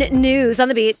news on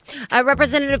the beat,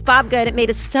 Representative Bob Good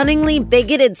made a stunningly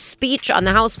bigoted speech on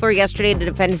the House floor yesterday to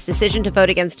defend his decision to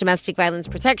vote against domestic violence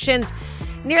protections.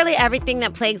 Nearly everything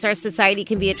that plagues our society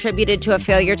can be attributed to a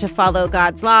failure to follow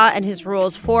God's law and his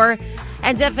rules for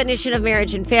and definition of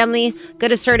marriage and family.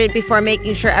 Good asserted before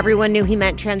making sure everyone knew he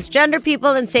meant transgender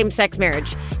people and same-sex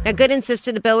marriage. Now, Good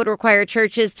insisted the bill would require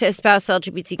churches to espouse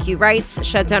LGBTQ rights,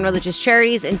 shut down religious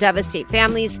charities, and devastate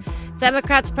families.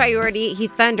 Democrats' priority, he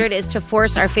thundered, is to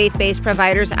force our faith-based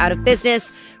providers out of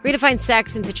business, redefine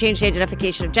sex, and to change the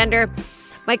identification of gender.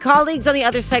 My colleagues on the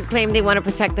other side claim they want to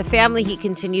protect the family, he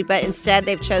continued, but instead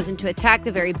they've chosen to attack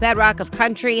the very bedrock of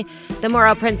country, the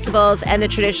moral principles, and the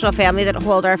traditional family that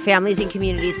hold our families and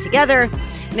communities together.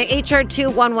 Now, H.R.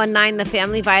 2119, the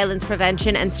Family Violence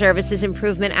Prevention and Services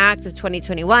Improvement Act of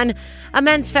 2021,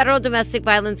 amends federal domestic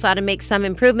violence law to make some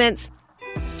improvements.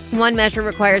 One measure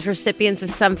requires recipients of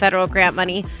some federal grant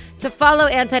money to follow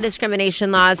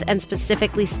anti-discrimination laws and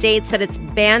specifically states that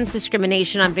it bans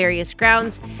discrimination on various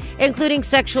grounds, including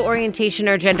sexual orientation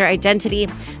or gender identity.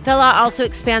 The law also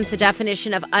expands the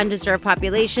definition of undeserved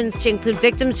populations to include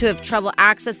victims who have trouble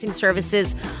accessing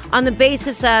services on the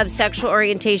basis of sexual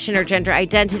orientation or gender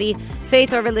identity,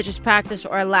 faith or religious practice,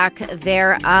 or lack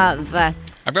thereof.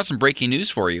 I've got some breaking news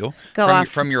for you. Go off.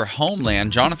 From your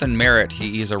homeland, Jonathan Merritt,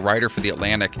 he's a writer for The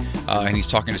Atlantic, and he's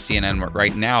talking to CNN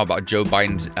right now about Joe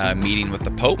Biden's meeting with the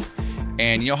Pope.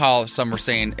 And you know how some are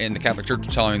saying in the Catholic Church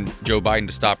are telling Joe Biden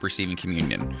to stop receiving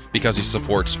communion because he's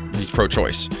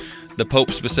pro-choice. The Pope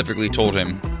specifically told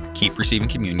him, keep receiving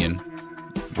communion.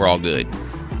 We're all good.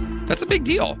 That's a big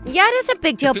deal. Yeah, it is a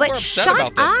big deal, but shut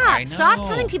up. Stop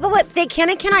telling people what they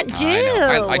can and cannot do.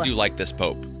 I do like this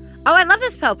Pope. Oh, I love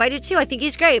this Pope. I do too. I think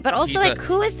he's great. But also,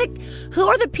 who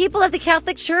are the people of the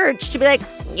Catholic Church to be like,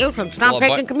 you should stop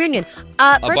taking communion?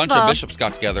 A bunch of bishops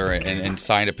got together and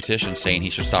signed a petition saying he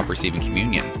should stop receiving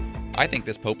communion. I think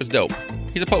this Pope is dope.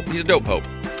 He's a Pope. He's a dope Pope.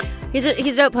 He's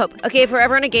a dope Pope. Okay, if we're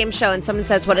ever on a game show and someone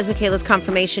says, "What is Mikalah's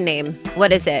confirmation name?"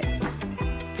 What is it?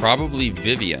 Probably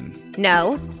Vivian.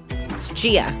 No, it's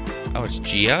Gia. Oh, it's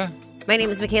Gia? My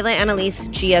name is Mikalah Annalise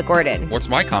Gia Gordon. What's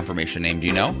my confirmation name? Do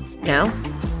you know? No.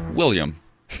 William.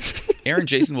 Aaron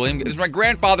Jason William. It's my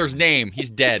grandfather's name.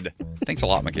 He's dead. Thanks a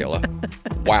lot,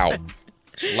 Mikalah. Wow.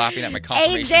 She's laughing at my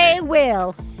confirmation name.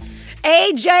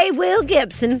 AJ Will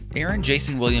Gibson. Aaron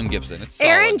Jason William Gibson. It's solid.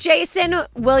 Aaron Jason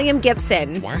William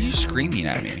Gibson. Why are you screaming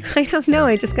at me? I don't know.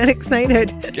 I just got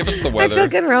excited. Give us the weather. I feel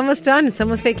good. We're almost done. It's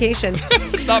almost vacation.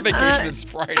 It's not vacation. It's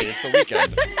Friday. It's the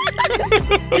weekend.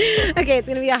 Okay, it's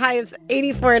going to be a high of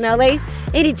 84 in LA,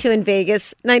 82 in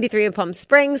Vegas, 93 in Palm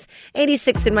Springs,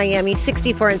 86 in Miami,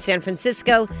 64 in San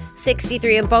Francisco,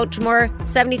 63 in Baltimore,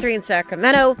 73 in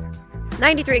Sacramento,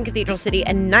 93 in Cathedral City,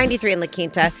 and 93 in La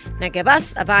Quinta. Now give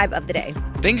us a vibe of the day.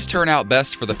 Things turn out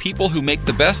best for the people who make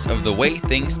the best of the way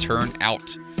things turn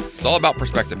out. It's all about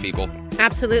perspective, people.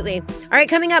 Absolutely. All right,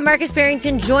 coming up, Marcus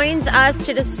Barrington joins us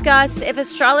to discuss if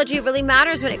astrology really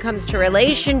matters when it comes to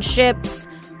relationships.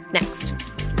 Next.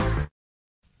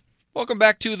 Welcome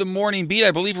back to the Morning Beat.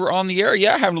 I believe we're on the air.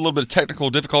 Yeah, having a little bit of technical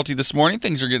difficulty this morning.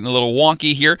 Things are getting a little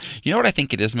wonky here. You know what I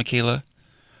think it is, Mikalah?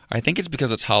 I think it's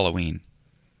because it's Halloween.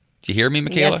 Do you hear me,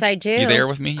 Mikalah? Yes, I do. You there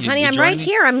with me? Honey, I'm right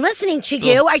here. I'm listening to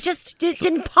you. I just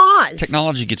didn't pause.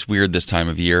 Technology gets weird this time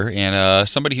of year, and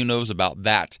somebody who knows about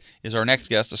that is our next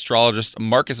guest, astrologist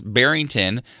Marcus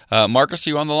Barrington. Marcus,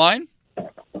 are you on the line?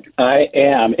 I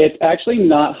am. It's actually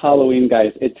not Halloween,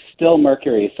 guys. It's still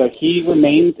Mercury. So he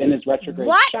remains in his retrograde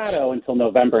shadow until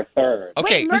November 3rd.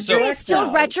 Okay, Wait, Mercury is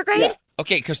still retrograde? Yeah.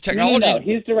 Okay, because technology. No,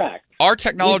 he's direct. Our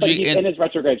technology He's in his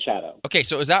retrograde shadow. Okay,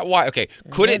 so is that why? Okay,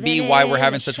 could it be why we're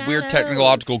having such weird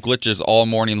technological glitches all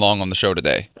morning long on the show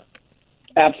today?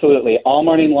 Absolutely. All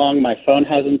morning long, my phone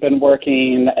hasn't been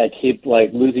working. I keep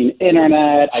losing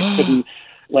internet. I couldn't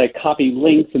copy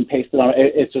links and paste it on.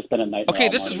 It's just been a nightmare. Okay,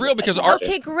 this is real because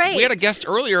great. We had a guest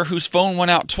earlier whose phone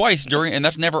went out twice and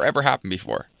that's never ever happened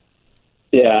before.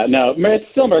 Yeah, no, it's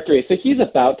still Mercury. So he's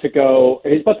about to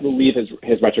leave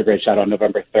his retrograde shadow on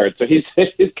November 3rd. So he's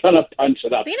going to punch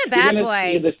it up. He's being a bad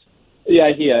boy.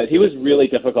 Yeah, he is. He was really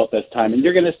difficult this time. And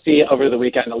you're going to see over the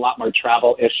weekend a lot more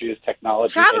travel issues,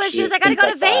 technology Travel issues? I got to go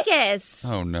to Vegas.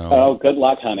 Oh, no. Oh, good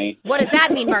luck, honey. What does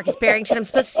that mean, Marcus Barrington? I'm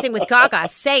supposed to sing with Gaga.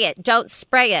 Say it. Don't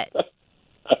spray it.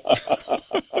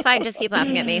 Fine, just keep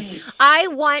laughing at me. I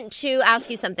want to ask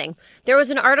you something. There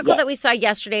was an article that we saw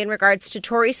yesterday in regards to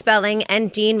Tori Spelling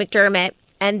and Dean McDermott,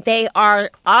 and they are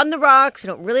on the rocks. We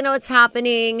don't really know what's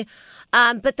happening.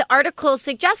 But the article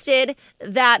suggested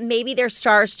that maybe their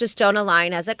stars just don't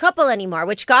align as a couple anymore,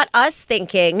 which got us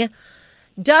thinking,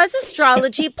 does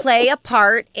astrology play a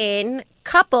part in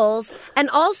couples? And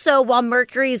also, while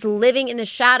Mercury's living in the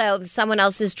shadow of someone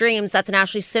else's dreams, that's an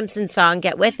Ashley Simpson song,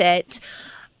 Get With It,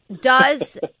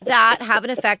 does that have an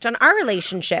effect on our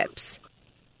relationships?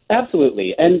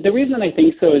 Absolutely. And the reason I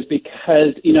think so is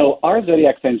because, our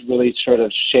zodiac signs really sort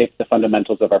of shape the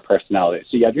fundamentals of our personality.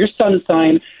 So you have your sun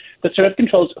sign that sort of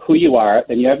controls who you are.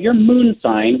 Then you have your moon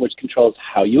sign, which controls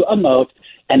how you emote.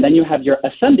 And then you have your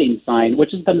ascending sign,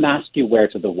 which is the mask you wear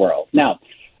to the world. Now,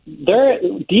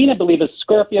 Dean, I believe, is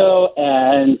Scorpio,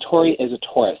 and Tori is a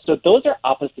Taurus. So those are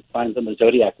opposite signs in the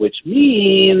zodiac, which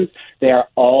means they are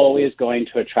always going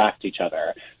to attract each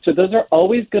other. So those are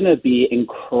always going to be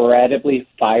incredibly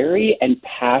fiery and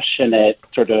passionate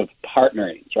sort of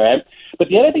partnerings, right? But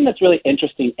the other thing that's really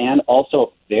interesting and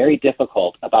also very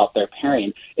difficult about their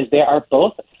pairing is they are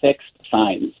both fixed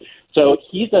signs. So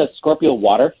he's a Scorpio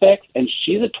water fix, and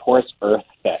she's a Taurus earth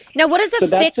fix. Now, what does a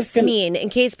fix mean, in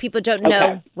case people don't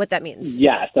know what that means?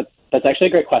 Yes, that's actually a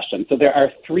great question. So there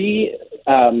are three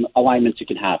alignments you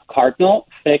can have: cardinal,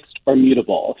 fixed, or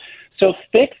mutable. So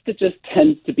fixed, it just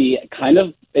tends to be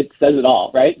it says it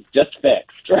all, right? Just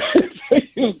fixed, right? So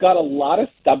you've got a lot of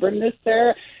stubbornness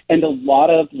there and a lot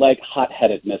of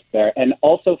hot-headedness there. And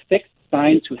also fixed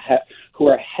signs who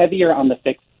are heavier on the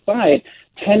fixed side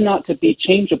tend not to be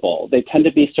changeable. They tend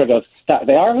to be sort of stuck.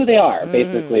 They are who they are,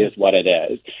 basically, is what it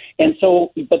is. And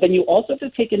so, but then you also have to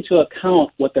take into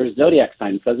account what their zodiac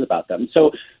sign says about them.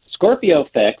 So Scorpio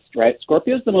fixed, right?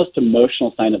 Scorpio is the most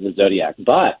emotional sign of the zodiac,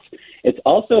 but it's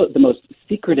also the most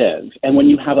secretive. And when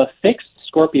you have a fixed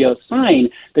Scorpio sign,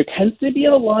 there tends to be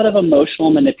a lot of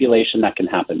emotional manipulation that can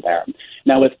happen there.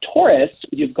 Now, with Taurus,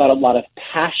 you've got a lot of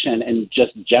passion and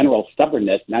just general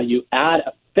stubbornness. Now, you add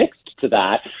a fixed to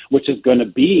that, which is going to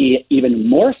be even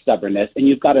more stubbornness, and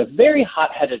you've got a very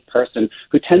hot-headed person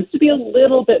who tends to be a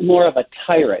little bit more of a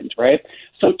tyrant, right?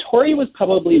 So Tori was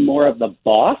probably more of the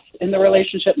boss in the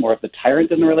relationship, more of the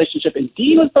tyrant in the relationship, and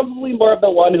Dean was probably more of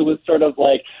the one who was sort of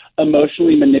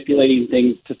emotionally manipulating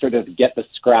things to sort of get the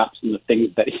scraps and the things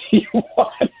that he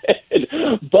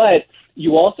wanted. But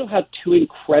you also have two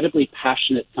incredibly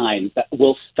passionate signs that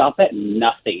will stop at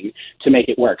nothing to make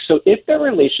it work. So if their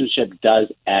relationship does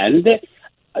end,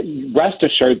 rest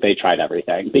assured they tried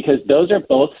everything, because those are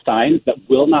both signs that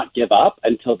will not give up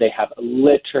until they have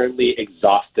literally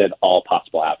exhausted all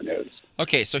possible avenues.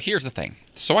 Okay, so here's the thing.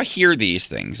 So I hear these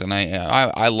things, and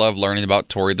I love learning about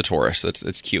Tori the Taurus.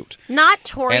 It's cute. Not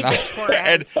Tori the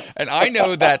Taurus. And I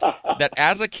know that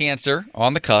as a Cancer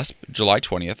on the cusp, July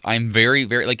 20th, I'm very,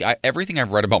 very, everything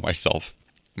I've read about myself,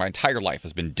 my entire life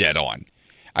has been dead on.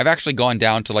 I've actually gone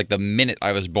down to the minute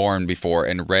I was born before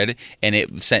and read, and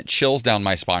it sent chills down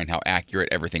my spine how accurate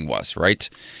everything was, right?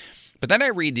 But then I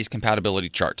read these compatibility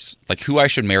charts, who I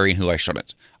should marry and who I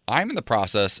shouldn't. I'm in the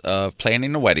process of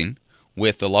planning a wedding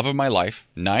with the love of my life,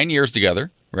 9 years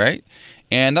together, right?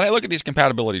 And then I look at these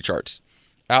compatibility charts.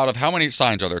 Out of how many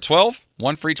signs are there? 12?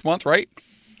 One for each month, right?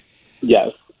 Yes.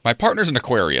 My partner's an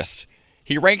Aquarius.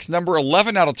 He ranks number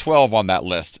 11 out of 12 on that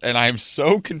list, and I am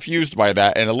so confused by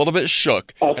that and a little bit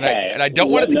shook. Okay. And I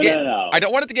don't want it to I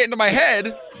don't want it to get into my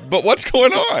head, but what's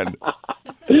going on?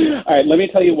 All right, let me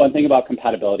tell you one thing about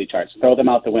compatibility charts. Throw them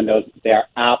out the windows. They are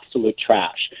absolute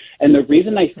trash. And the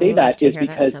reason I say that is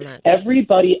because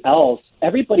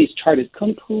everybody's chart is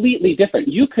completely different.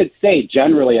 You could say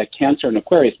generally a Cancer and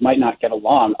Aquarius might not get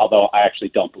along, although I actually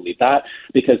don't believe that,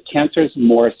 because Cancer's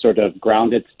more sort of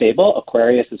grounded, stable.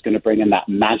 Aquarius is going to bring in that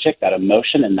magic, that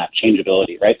emotion, and that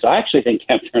changeability, right? So I actually think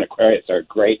Cancer and Aquarius are a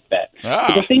great fit.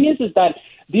 But the thing is that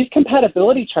these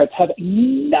compatibility charts have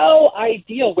no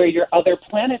idea where your other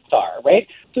planets are, right?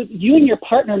 So you and your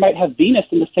partner might have Venus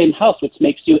in the same house, which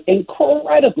makes you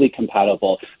incredibly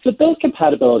compatible. So those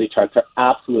compatibility charts are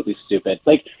absolutely stupid.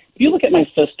 Like, if you look at my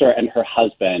sister and her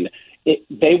husband,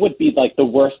 they would be like the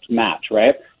worst match,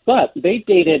 right? But they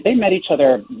met each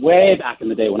other way back in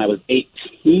the day when I was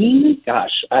 18.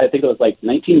 Gosh, I think it was like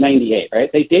 1998,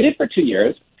 right? They dated for 2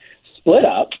 years, split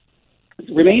up,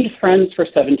 remained friends for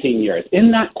 17 years. In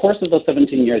that course of those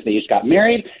 17 years, they each got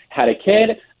married, had a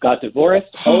kid, got divorced,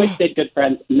 always stayed good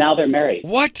friends. Now they're married.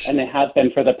 What? And they have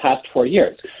been for the past 4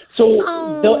 years. So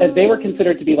they were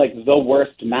considered to be like the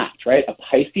worst match, right? A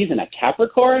Pisces and a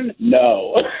Capricorn?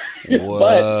 No.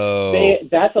 But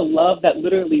that's a love that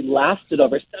literally lasted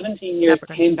over 17 years,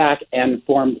 came back and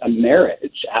formed a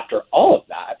marriage after all of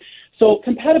that. So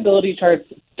compatibility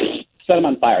charts, set them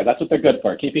on fire. That's what they're good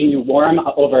for, keeping you warm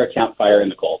over a campfire in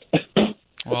the cold.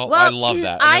 Well, I love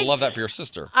that. And I love that for your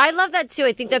sister. I love that too.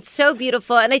 I think that's so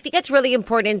beautiful. And I think it's really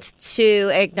important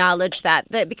to acknowledge that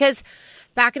because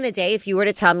back in the day, if you were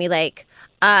to tell me I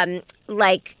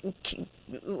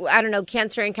don't know,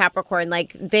 Cancer and Capricorn,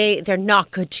 like they're not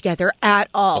good together at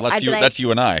all. Well, that's you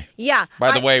and I. Yeah.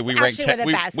 By the way, we rank 10.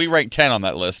 We rank 10 on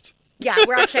that list. Yeah,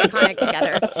 we're actually iconic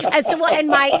together. And so, and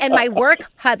my work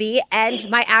hubby and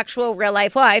my actual real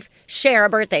life wife share a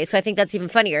birthday, so I think that's even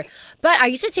funnier. But I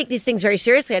used to take these things very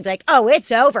seriously. I'd be like, "Oh,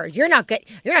 it's over. You're not getting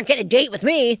a date with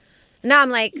me." And now I'm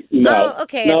like, No, "Oh,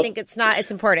 okay. no. I think it's not. It's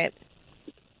important."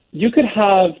 You could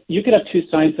have two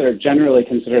signs that are generally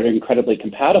considered incredibly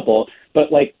compatible, but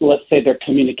like, let's say their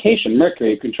communication,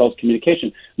 Mercury controls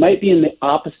communication, might be in the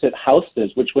opposite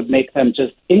houses, which would make them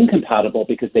just incompatible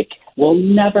because they will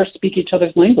never speak each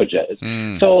other's languages.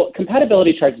 So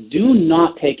compatibility charts do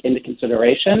not take into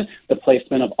consideration the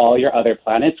placement of all your other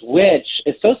planets, which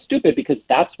is so stupid because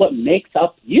that's what makes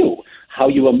up you. How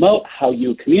you emote, how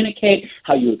you communicate,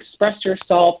 how you express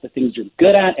yourself, the things you're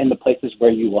good at, and the places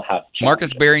where you will have challenges.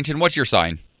 Marcus Barrington, what's your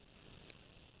sign?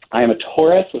 I am a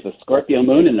Taurus with a Scorpio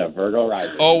moon and a Virgo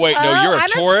rising. Oh, wait, no, you're a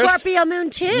Taurus? I'm a Scorpio moon,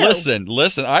 too.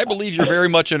 Listen, I believe you're very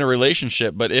much in a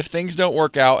relationship, but if things don't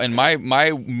work out and my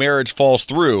marriage falls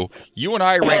through, you and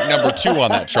I rank number 2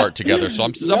 on that chart together, so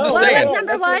I'm just saying. What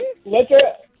number 1?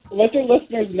 Let your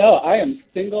listeners know I am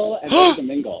single and ready to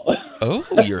mingle. Oh,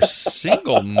 you're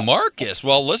single, Marcus.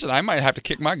 Well, listen, I might have to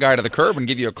kick my guy to the curb and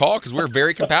give you a call because we're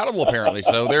very compatible, apparently.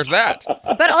 So there's that.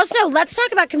 But also, let's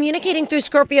talk about communicating through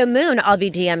Scorpio moon. I'll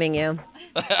be DMing you.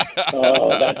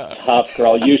 Oh, that's tough,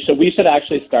 girl. We should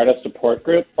actually start a support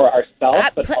group for ourselves,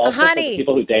 but also for the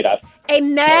people who date us.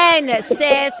 Amen,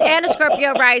 sis. And a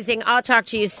Scorpio rising. I'll talk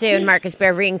to you soon, Marcus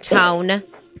Barrington.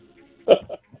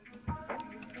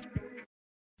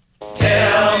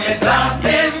 Tell me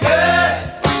something good.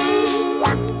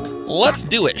 Let's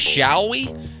do it, shall we?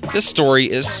 This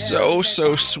story is so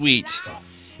sweet.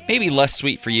 Maybe less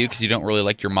sweet for you because you don't really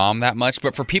like your mom that much,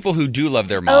 but for people who do love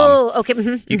their mom, oh,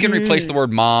 okay. You can replace the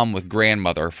word mom with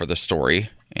grandmother for the story,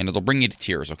 and it'll bring you to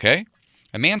tears, okay?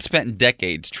 A man spent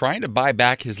decades trying to buy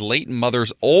back his late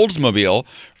mother's Oldsmobile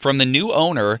from the new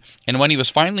owner, and when he was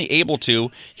finally able to,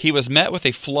 he was met with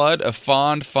a flood of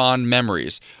fond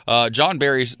memories. John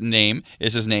Barry's name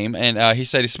is his name, and he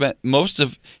said he spent most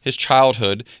of his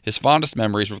childhood, his fondest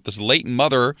memories, with his late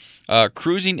mother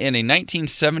cruising in a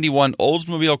 1971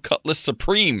 Oldsmobile Cutlass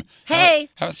Supreme. Hey!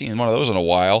 Haven't seen one of those in a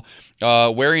while.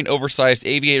 Wearing oversized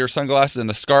aviator sunglasses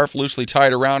and a scarf loosely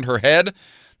tied around her head.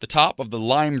 The top of the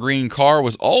lime green car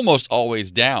was almost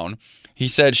always down. He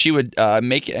said she would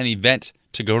make it an event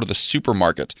to go to the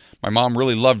supermarket. My mom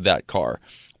really loved that car.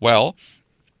 Well,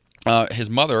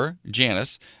 his mother,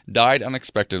 Janice, died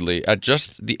unexpectedly at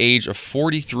just the age of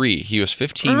 43. He was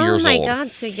 15 years old. Oh, my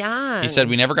God, so young. He said,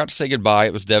 we never got to say goodbye.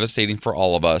 It was devastating for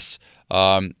all of us.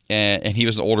 And he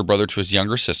was an older brother to his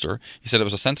younger sister. He said it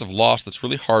was a sense of loss that's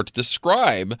really hard to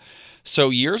describe.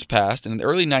 So years passed, and in the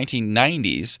early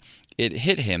 1990s, it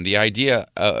hit him, the idea,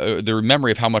 the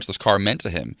memory of how much this car meant to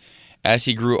him. As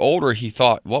he grew older, he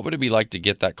thought, what would it be like to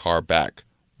get that car back?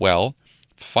 Well,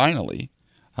 finally,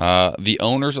 the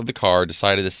owners of the car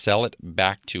decided to sell it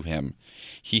back to him.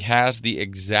 He has the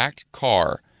exact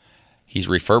car. He's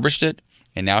refurbished it,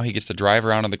 and now he gets to drive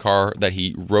around in the car that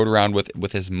he rode around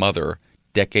with his mother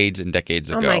decades and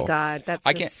decades ago. Oh, my God, that's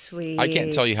so sweet. I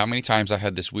can't tell you how many times I've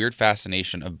had this weird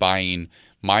fascination of buying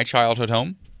my childhood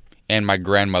home and my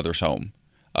grandmother's home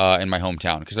in my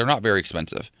hometown because they're not very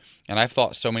expensive. And I've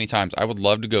thought so many times I would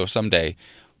love to go someday.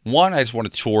 One, I just want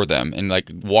to tour them and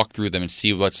like walk through them and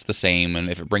see what's the same and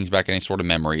if it brings back any sort of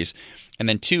memories. And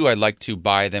then 2, I'd like to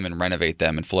buy them and renovate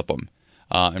them and flip them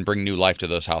and bring new life to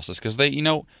those houses because they,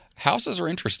 houses are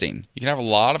interesting. You can have a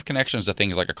lot of connections to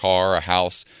things like a car, a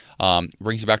house.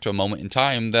 Brings you back to a moment in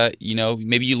time that,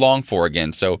 maybe you long for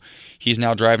again. So he's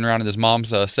now driving around in his mom's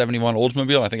 71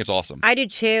 Oldsmobile, and I think it's awesome. I do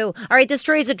too. All right, this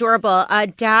story is adorable.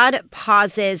 Dad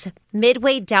pauses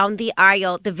midway down the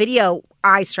aisle. The video,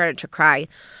 I started to cry,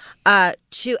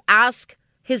 to ask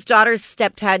his daughter's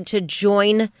stepdad to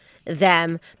join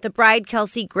them. The bride,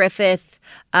 Kelsey Griffith,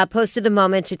 posted the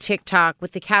moment to TikTok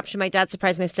with the caption, "My dad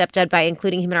surprised my stepdad by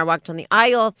including him in our walk down the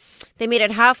aisle." They made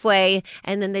it halfway,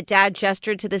 and then the dad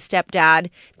gestured to the stepdad.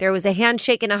 There was a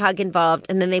handshake and a hug involved,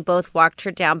 and then they both walked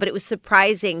her down. But it was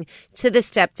surprising to the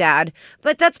stepdad.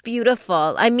 But that's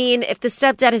beautiful. I mean, if the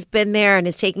stepdad has been there and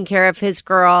is taking care of his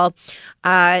girl,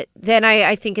 then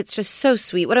I think it's just so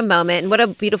sweet. What a moment, and what a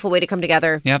beautiful way to come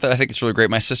together. Yeah, I think it's really great.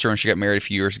 My sister, when she got married a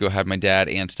few years ago, had my dad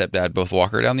and stepdad both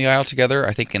walk her down the aisle together.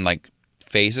 I think in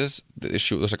phases.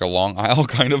 It was like a long aisle,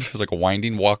 kind of. It was like a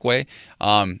winding walkway.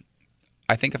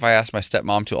 I think if I asked my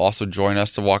stepmom to also join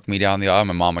us to walk me down the aisle,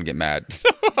 my mom would get mad.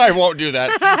 I won't do that.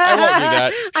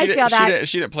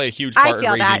 She didn't play a huge part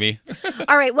in raising me.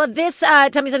 All right. Well, this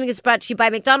Tell Me Something is brought to you by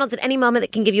McDonald's. At any moment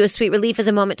that can give you a sweet relief is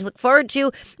a moment to look forward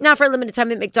to. Now, for a limited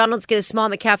time at McDonald's, get a small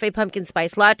McCafe pumpkin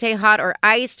spice latte, hot or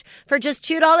iced, for just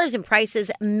 $2, and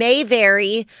prices may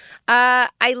vary.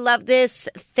 I love this.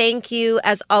 Thank you,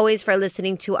 as always, for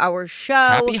listening to our show.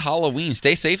 Happy Halloween.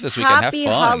 Stay safe this weekend. Happy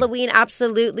Have fun. Halloween.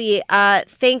 Absolutely.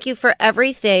 Thank you for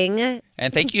everything.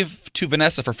 And thank you to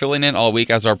Vanessa for filling in all week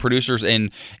as our producers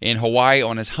in Hawaii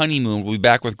on his honeymoon. We'll be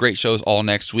back with great shows all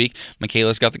next week.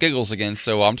 Mikalah's got the giggles again,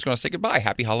 so I'm just going to say goodbye.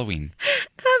 Happy Halloween.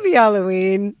 Happy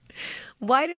Halloween.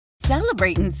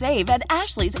 Celebrate and save at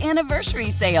Ashley's Anniversary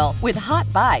Sale. With Hot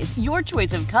Buys, your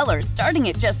choice of colors starting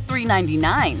at just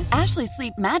 $3.99. Ashley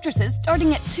Sleep mattresses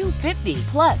starting at $2.50.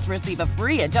 Plus, receive a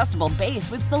free adjustable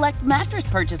base with select mattress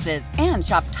purchases. And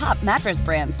shop top mattress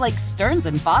brands like Stearns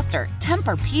 & Foster,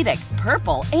 Tempur-Pedic,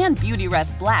 Purple, and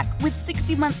Beautyrest Black with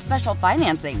 60-month special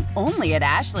financing. Only at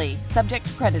Ashley. Subject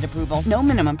to credit approval. No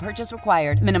minimum purchase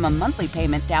required. Minimum monthly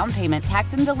payment, down payment,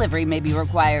 tax, and delivery may be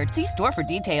required. See store for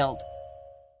details.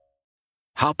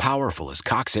 How powerful is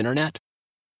Cox Internet?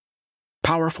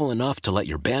 Powerful enough to let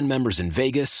your band members in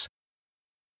Vegas,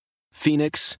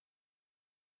 Phoenix,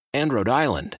 and Rhode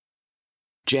Island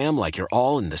jam like you're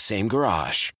all in the same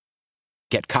garage.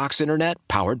 Get Cox Internet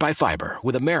powered by fiber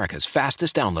with America's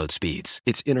fastest download speeds.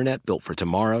 It's internet built for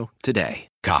tomorrow, today.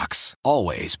 Cox,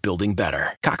 always building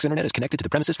better. Cox Internet is connected to the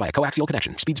premises via coaxial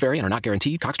connection. Speeds vary and are not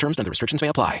guaranteed. Cox terms and other restrictions may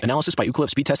apply. Analysis by Ookla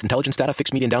Speed Test Intelligence Data.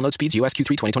 Fixed median download speeds. US Q3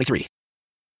 2023.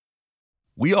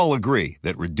 We all agree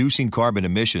that reducing carbon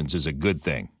emissions is a good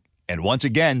thing. And once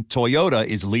again, Toyota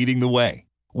is leading the way.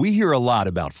 We hear a lot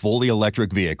about fully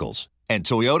electric vehicles, and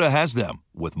Toyota has them,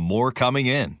 with more coming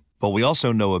in. But we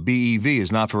also know a BEV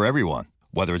is not for everyone,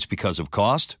 whether it's because of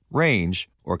cost, range,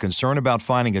 or concern about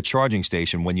finding a charging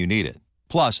station when you need it.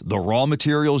 Plus, the raw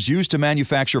materials used to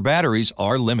manufacture batteries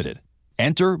are limited.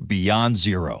 Enter Beyond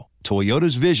Zero,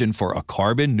 Toyota's vision for a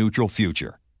carbon-neutral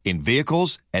future. In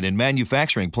vehicles and in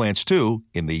manufacturing plants, too,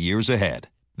 in the years ahead.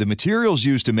 The materials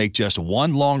used to make just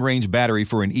one long-range battery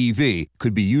for an EV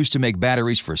could be used to make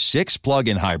batteries for 6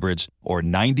 plug-in hybrids or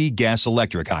 90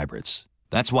 gas-electric hybrids.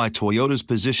 That's why Toyota's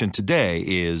position today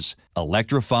is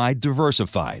electrified,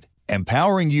 diversified,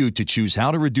 empowering you to choose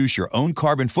how to reduce your own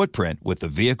carbon footprint with the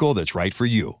vehicle that's right for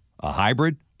you, a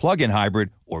hybrid, plug-in hybrid,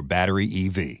 or battery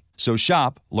EV. So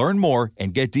shop, learn more,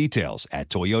 and get details at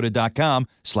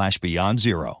toyota.com/beyond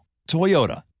zero.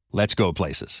 Toyota, let's go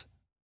places.